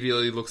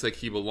immediately looks like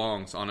he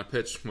belongs on a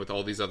pitch with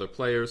all these other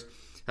players.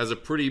 Has a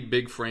pretty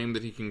big frame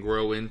that he can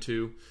grow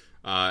into,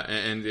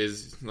 and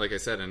is, like I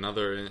said,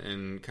 another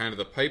in kind of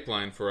the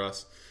pipeline for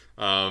us.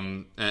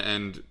 And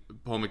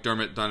Paul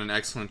McDermott done an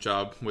excellent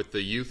job with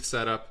the youth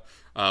setup.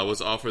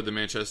 Was offered the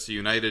Manchester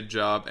United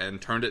job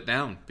and turned it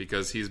down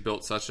because he's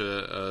built such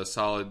a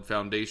solid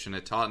foundation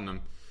at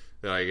Tottenham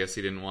that I guess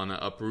he didn't want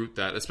to uproot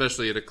that,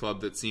 especially at a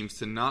club that seems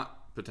to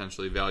not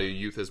potentially value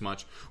youth as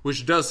much,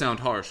 which does sound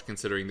harsh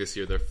considering this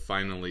year they're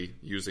finally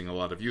using a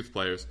lot of youth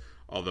players,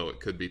 although it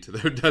could be to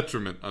their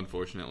detriment,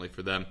 unfortunately,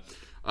 for them.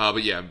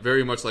 But yeah,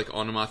 very much like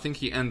Onuma. I think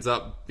he ends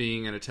up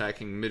being an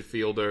attacking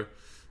midfielder,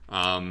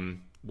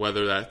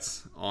 whether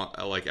that's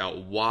like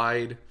out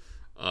wide.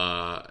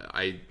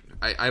 I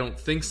don't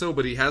think so,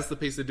 but he has the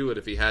pace to do it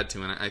if he had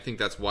to, and I think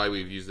that's why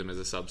we've used him as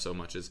a sub so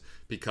much, is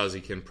because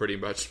he can pretty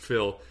much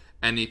fill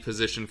any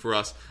position for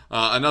us.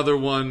 Another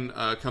one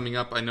coming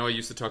up, I know I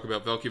used to talk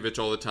about Veljkovic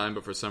all the time,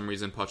 but for some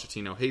reason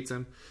Pochettino hates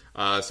him.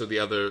 So the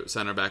other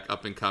center back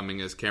up and coming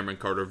is Cameron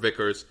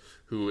Carter-Vickers,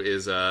 who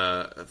is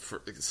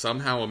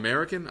somehow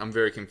American. I'm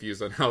very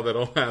confused on how that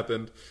all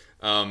happened.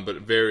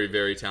 But very,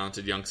 very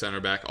talented young center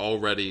back.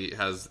 Already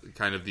has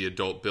kind of the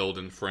adult build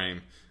and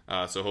frame.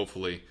 So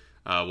hopefully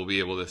we'll be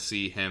able to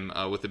see him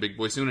with the big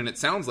boy soon. And it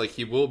sounds like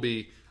he will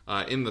be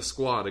in the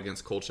squad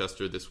against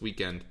Colchester this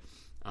weekend.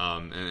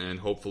 And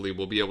hopefully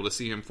we'll be able to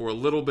see him for a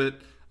little bit.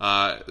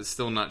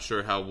 Still not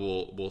sure how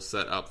we'll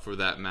set up for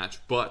that match.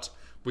 But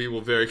we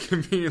will very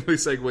conveniently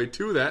segue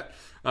to that,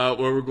 where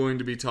we're going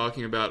to be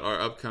talking about our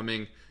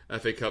upcoming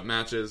FA Cup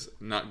matches.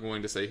 Not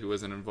going to say who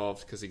wasn't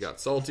involved because he got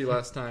salty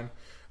last time.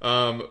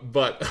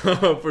 But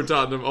for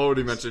Tottenham,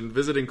 already mentioned,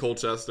 visiting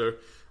Colchester.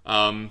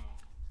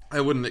 I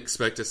wouldn't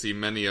expect to see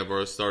many of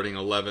our starting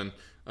 11,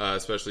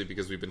 especially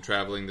because we've been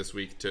traveling this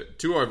week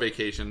to our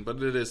vacation,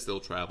 but it is still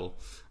travel.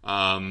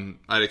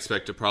 I'd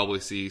expect to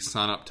probably see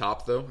Son up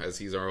top, though, as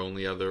he's our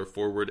only other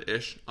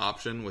forward-ish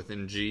option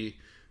within G,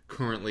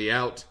 currently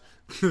out.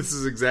 This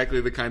is exactly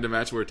the kind of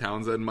match where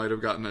Townsend might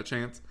have gotten a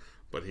chance,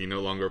 but he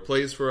no longer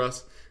plays for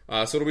us.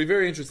 So it'll be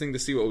very interesting to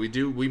see what we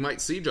do. We might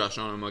see Josh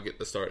Onuma get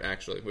the start,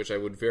 actually, which I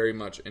would very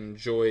much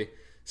enjoy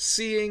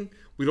seeing.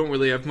 We don't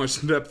really have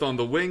much depth on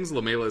the wings.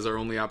 Lamela is our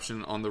only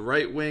option on the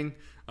right wing.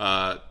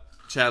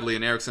 Chadley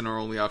and Eriksson are our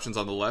only options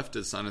on the left,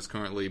 as Son is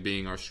currently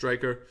being our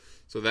striker.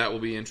 So that will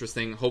be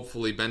interesting.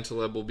 Hopefully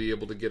Bentaleb will be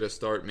able to get a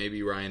start.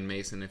 Maybe Ryan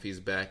Mason if he's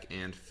back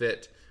and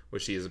fit,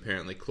 which he is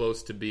apparently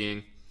close to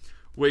being.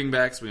 Wing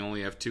backs, we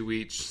only have 2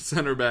 each.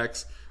 Center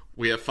backs,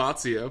 we have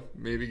Fazio.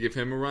 Maybe give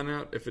him a run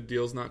out if a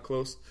deal's not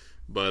close.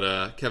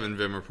 But Kevin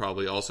Wimmer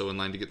probably also in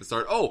line to get the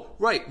start. Oh,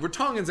 right,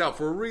 Vertonghen's out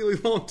for a really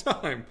long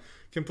time.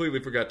 Completely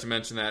forgot to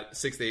mention that.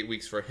 6 to 8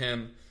 weeks for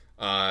him.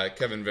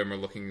 Kevin Wimmer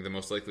looking the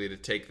most likely to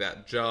take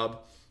that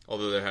job.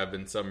 Although there have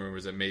been some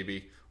rumors that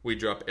maybe we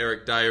drop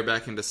Eric Dyer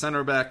back into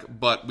center back.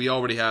 But we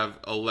already have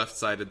a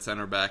left-sided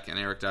center back, and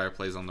Eric Dyer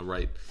plays on the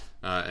right.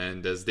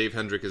 And as Dave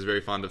Hendrick is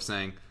very fond of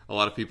saying, a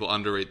lot of people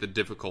underrate the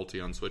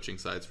difficulty on switching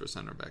sides for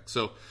center back.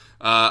 So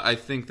I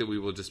think that we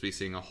will just be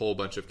seeing a whole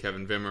bunch of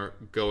Kevin Wimmer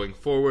going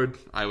forward.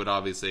 I would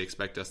obviously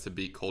expect us to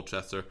beat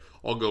Colchester.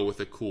 I'll go with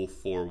a cool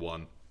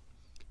 4-1.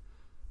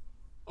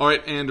 All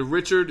right, and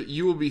Richard,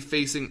 you will be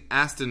facing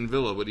Aston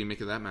Villa. What do you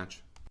make of that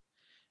match?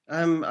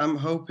 I'm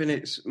hoping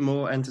it's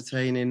more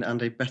entertaining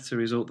and a better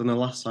result than the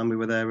last time we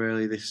were there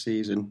early this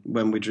season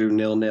when we drew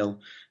 0-0.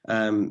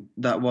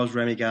 That was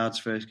Remy Gard's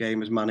first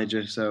game as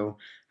manager, so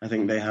I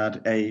think they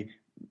had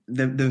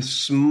the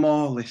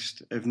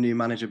smallest of new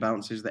manager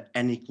bounces that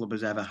any club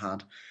has ever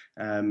had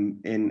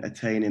in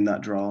attaining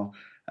that draw.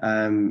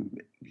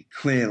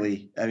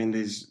 Clearly, I mean,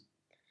 there's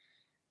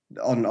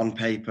on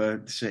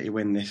paper, City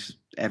win this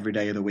every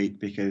day of the week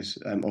because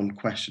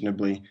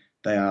unquestionably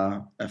they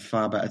are a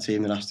far better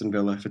team than Aston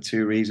Villa for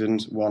 2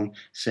 reasons. 1,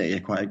 City are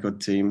quite a good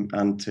team,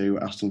 and 2,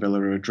 Aston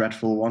Villa are a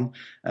dreadful one.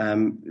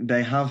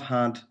 They have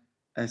had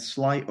a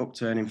slight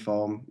upturn in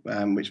form,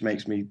 which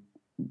makes me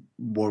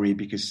worry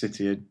because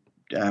City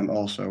are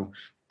also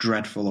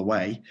dreadful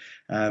away.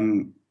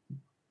 I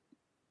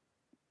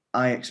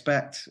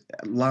expect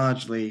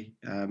largely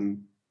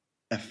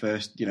a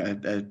first,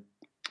 a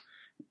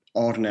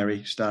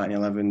ordinary starting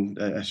 11,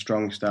 a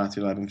strong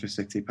starting 11 for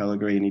City.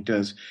 Pellegrini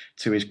does,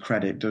 to his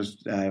credit,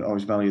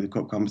 always value the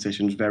cup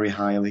competitions very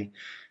highly.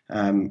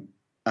 And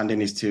in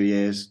his 2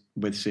 years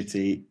with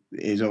City,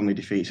 his only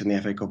defeats in the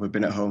FA Cup have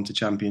been at home to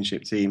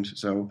Championship teams.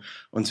 So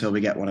until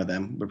we get one of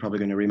them, we're probably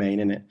going to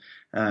remain in it.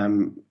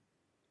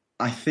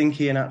 I think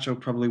Iheanacho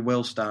probably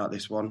will start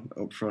this one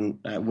up front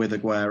with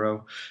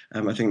Aguero.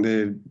 I think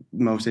the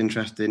most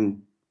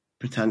interesting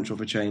potential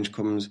for change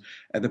comes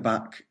at the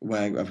back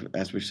where,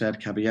 as we've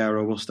said,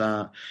 Caballero will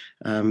start.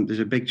 There's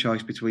a big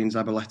choice between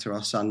Zabaleta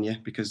or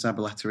Sagna because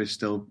Zabaleta is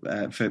still,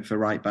 for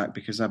right back,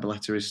 because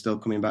Zabaleta is still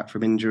coming back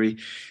from injury.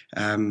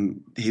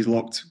 He's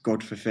looked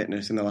good for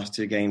fitness in the last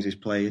 2 games he's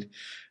played.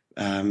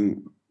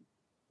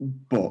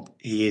 But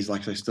he is,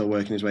 like I say, still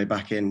working his way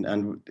back in,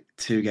 and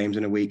 2 games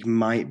in a week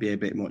might be a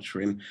bit much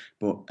for him.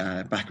 But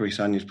Bacary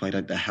Sagnew's played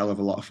a hell of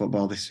a lot of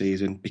football this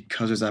season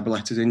because of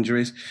Zabaletta's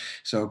injuries.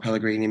 So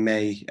Pellegrini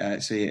may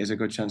see it as a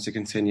good chance to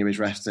continue his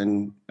rest,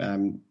 and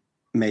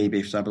maybe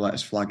if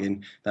Zabaletta's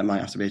flagging, there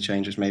might have to be a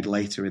change that's made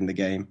later in the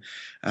game.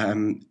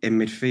 In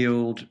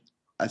midfield,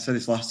 I said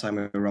this last time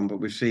we were on,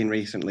 but we've seen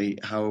recently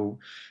how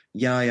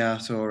Yaya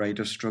Toure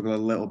does struggle a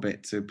little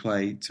bit to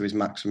play to his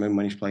maximum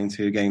when he's playing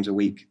 2 games a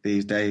week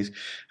these days.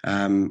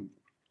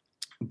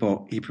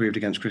 But he proved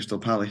against Crystal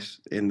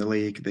Palace in the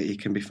league that he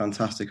can be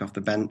fantastic off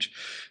the bench.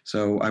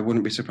 So I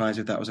wouldn't be surprised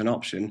if that was an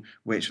option,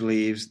 which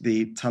leaves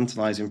the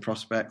tantalising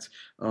prospect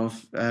of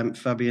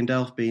Fabian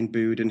Delph being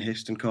booed and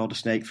hissed and called a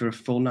snake for a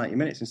full 90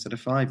 minutes instead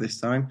of 5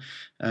 this time.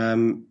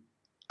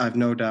 I've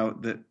no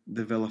doubt that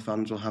the Villa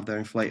fans will have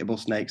their inflatable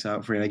snakes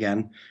out for him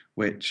again,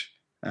 which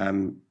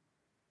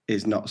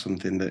is not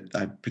something that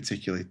I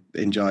particularly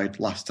enjoyed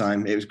last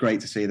time. It was great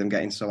to see them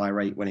getting so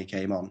irate when he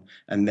came on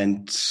and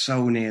then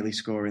so nearly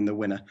scoring the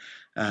winner.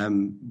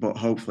 But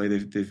hopefully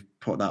they've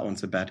put that one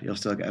to bed. He'll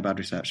still get a bad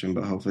reception,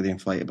 but hopefully the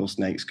inflatable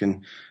snakes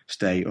can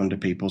stay under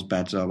people's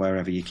beds or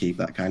wherever you keep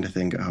that kind of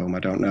thing at home. I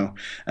don't know.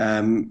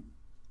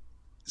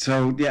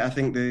 So yeah, I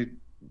think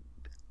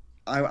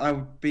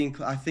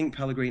I think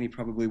Pellegrini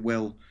probably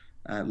will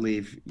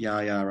leave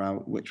Yaya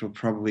out, which will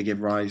probably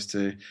give rise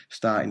to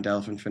starting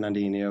Delph and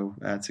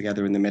Fernandinho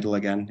together in the middle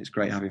again. It's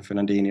great having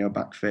Fernandinho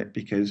back fit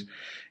because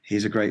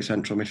he's a great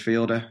central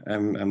midfielder,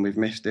 and we've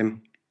missed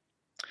him,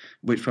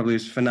 which probably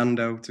is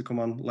Fernando to come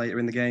on later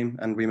in the game,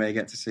 and we may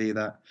get to see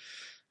that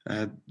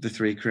the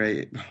 3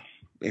 creative...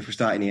 If we're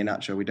starting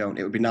Iheanacho, we don't.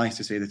 It would be nice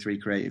to see the 3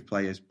 creative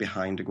players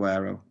behind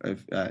Aguero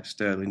of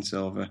Sterling,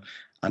 Silva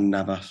and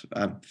Navas.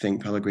 I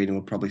think Pellegrini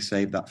will probably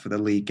save that for the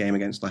league game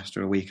against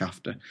Leicester a week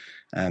after.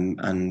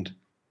 And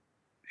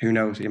who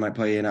knows, he might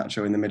play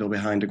Iheanacho in the middle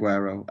behind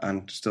Aguero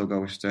and still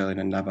go with Sterling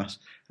and Navas,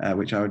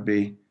 which I would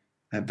be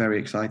very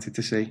excited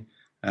to see.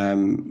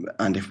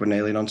 And if we're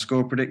nailing on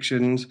score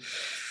predictions,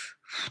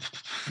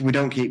 we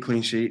don't keep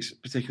clean sheets,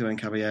 particularly when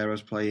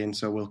Caballero's playing,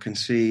 so we'll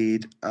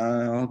concede.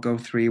 I'll go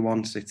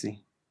 3-1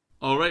 City.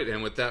 All right,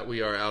 and with that,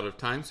 we are out of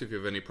time. So if you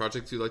have any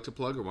projects you'd like to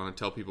plug or want to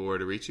tell people where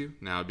to reach you,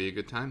 now would be a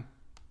good time.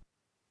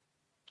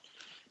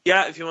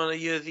 Yeah, if you want to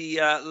hear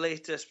the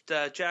latest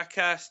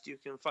Jackcast, you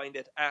can find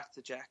it at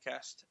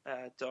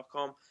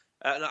thejackcast.com.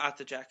 Not at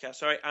the Jackcast,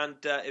 sorry. And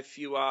if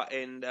you are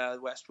in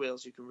West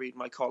Wales, you can read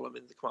my column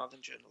in the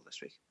Carmarthen Journal this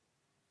week.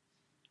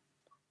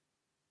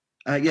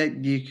 Yeah,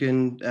 you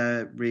can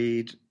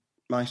read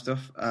my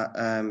stuff at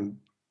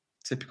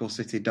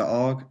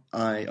typicalcity.org.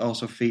 I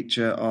also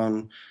feature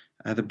on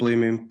the Blue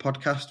Moon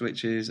podcast,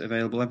 which is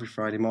available every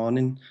Friday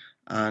morning.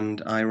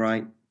 And I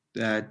write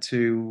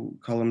 2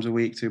 columns a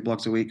week, 2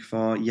 blogs a week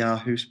for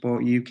Yahoo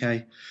Sport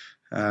UK.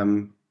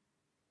 And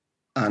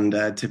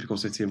Typical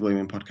City and Blue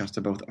Moon podcast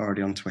are both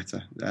already on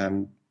Twitter.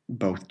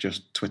 Both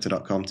just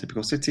twitter.com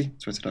Typical City,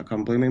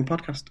 twitter.com Blue Moon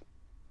podcast.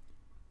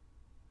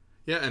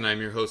 Yeah, and I'm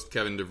your host,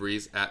 Kevin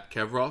DeVries, at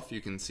Kevroff. You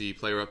can see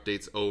player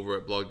updates over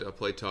at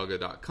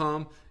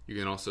blog.playtoga.com. You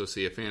can also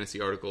see a fantasy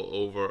article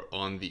over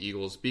on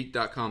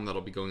theeaglesbeak.com.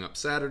 That'll be going up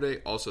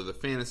Saturday. Also, the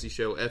fantasy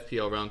show,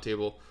 FPL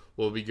Roundtable,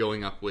 will be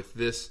going up with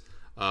this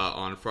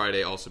on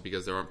Friday, also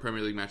because there aren't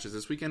Premier League matches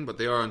this weekend, but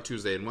they are on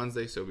Tuesday and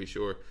Wednesday, so be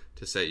sure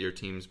to set your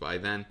teams by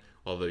then,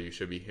 although you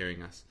should be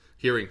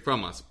hearing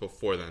from us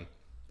before then.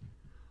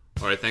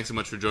 All right, thanks so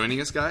much for joining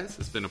us, guys.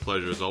 It's been a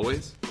pleasure as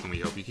always, and we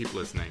hope you keep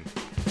listening.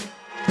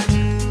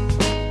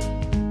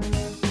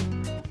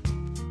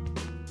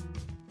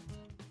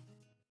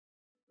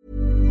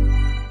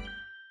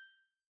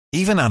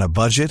 Even on a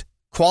budget,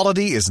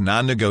 quality is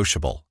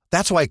non-negotiable.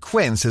 That's why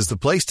Quince is the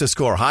place to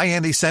score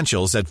high-end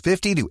essentials at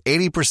 50 to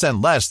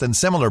 80% less than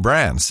similar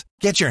brands.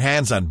 Get your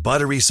hands on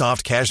buttery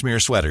soft cashmere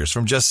sweaters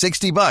from just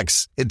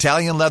 $60,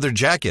 Italian leather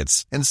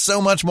jackets, and so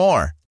much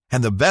more.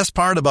 And the best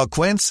part about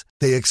Quince,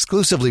 they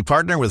exclusively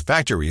partner with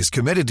factories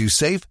committed to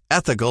safe,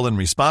 ethical, and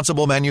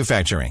responsible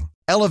manufacturing.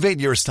 Elevate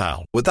your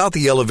style without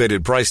the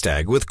elevated price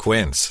tag with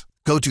Quince.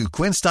 Go to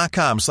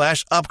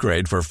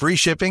quince.com/upgrade for free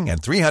shipping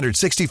and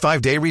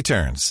 365-day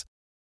returns.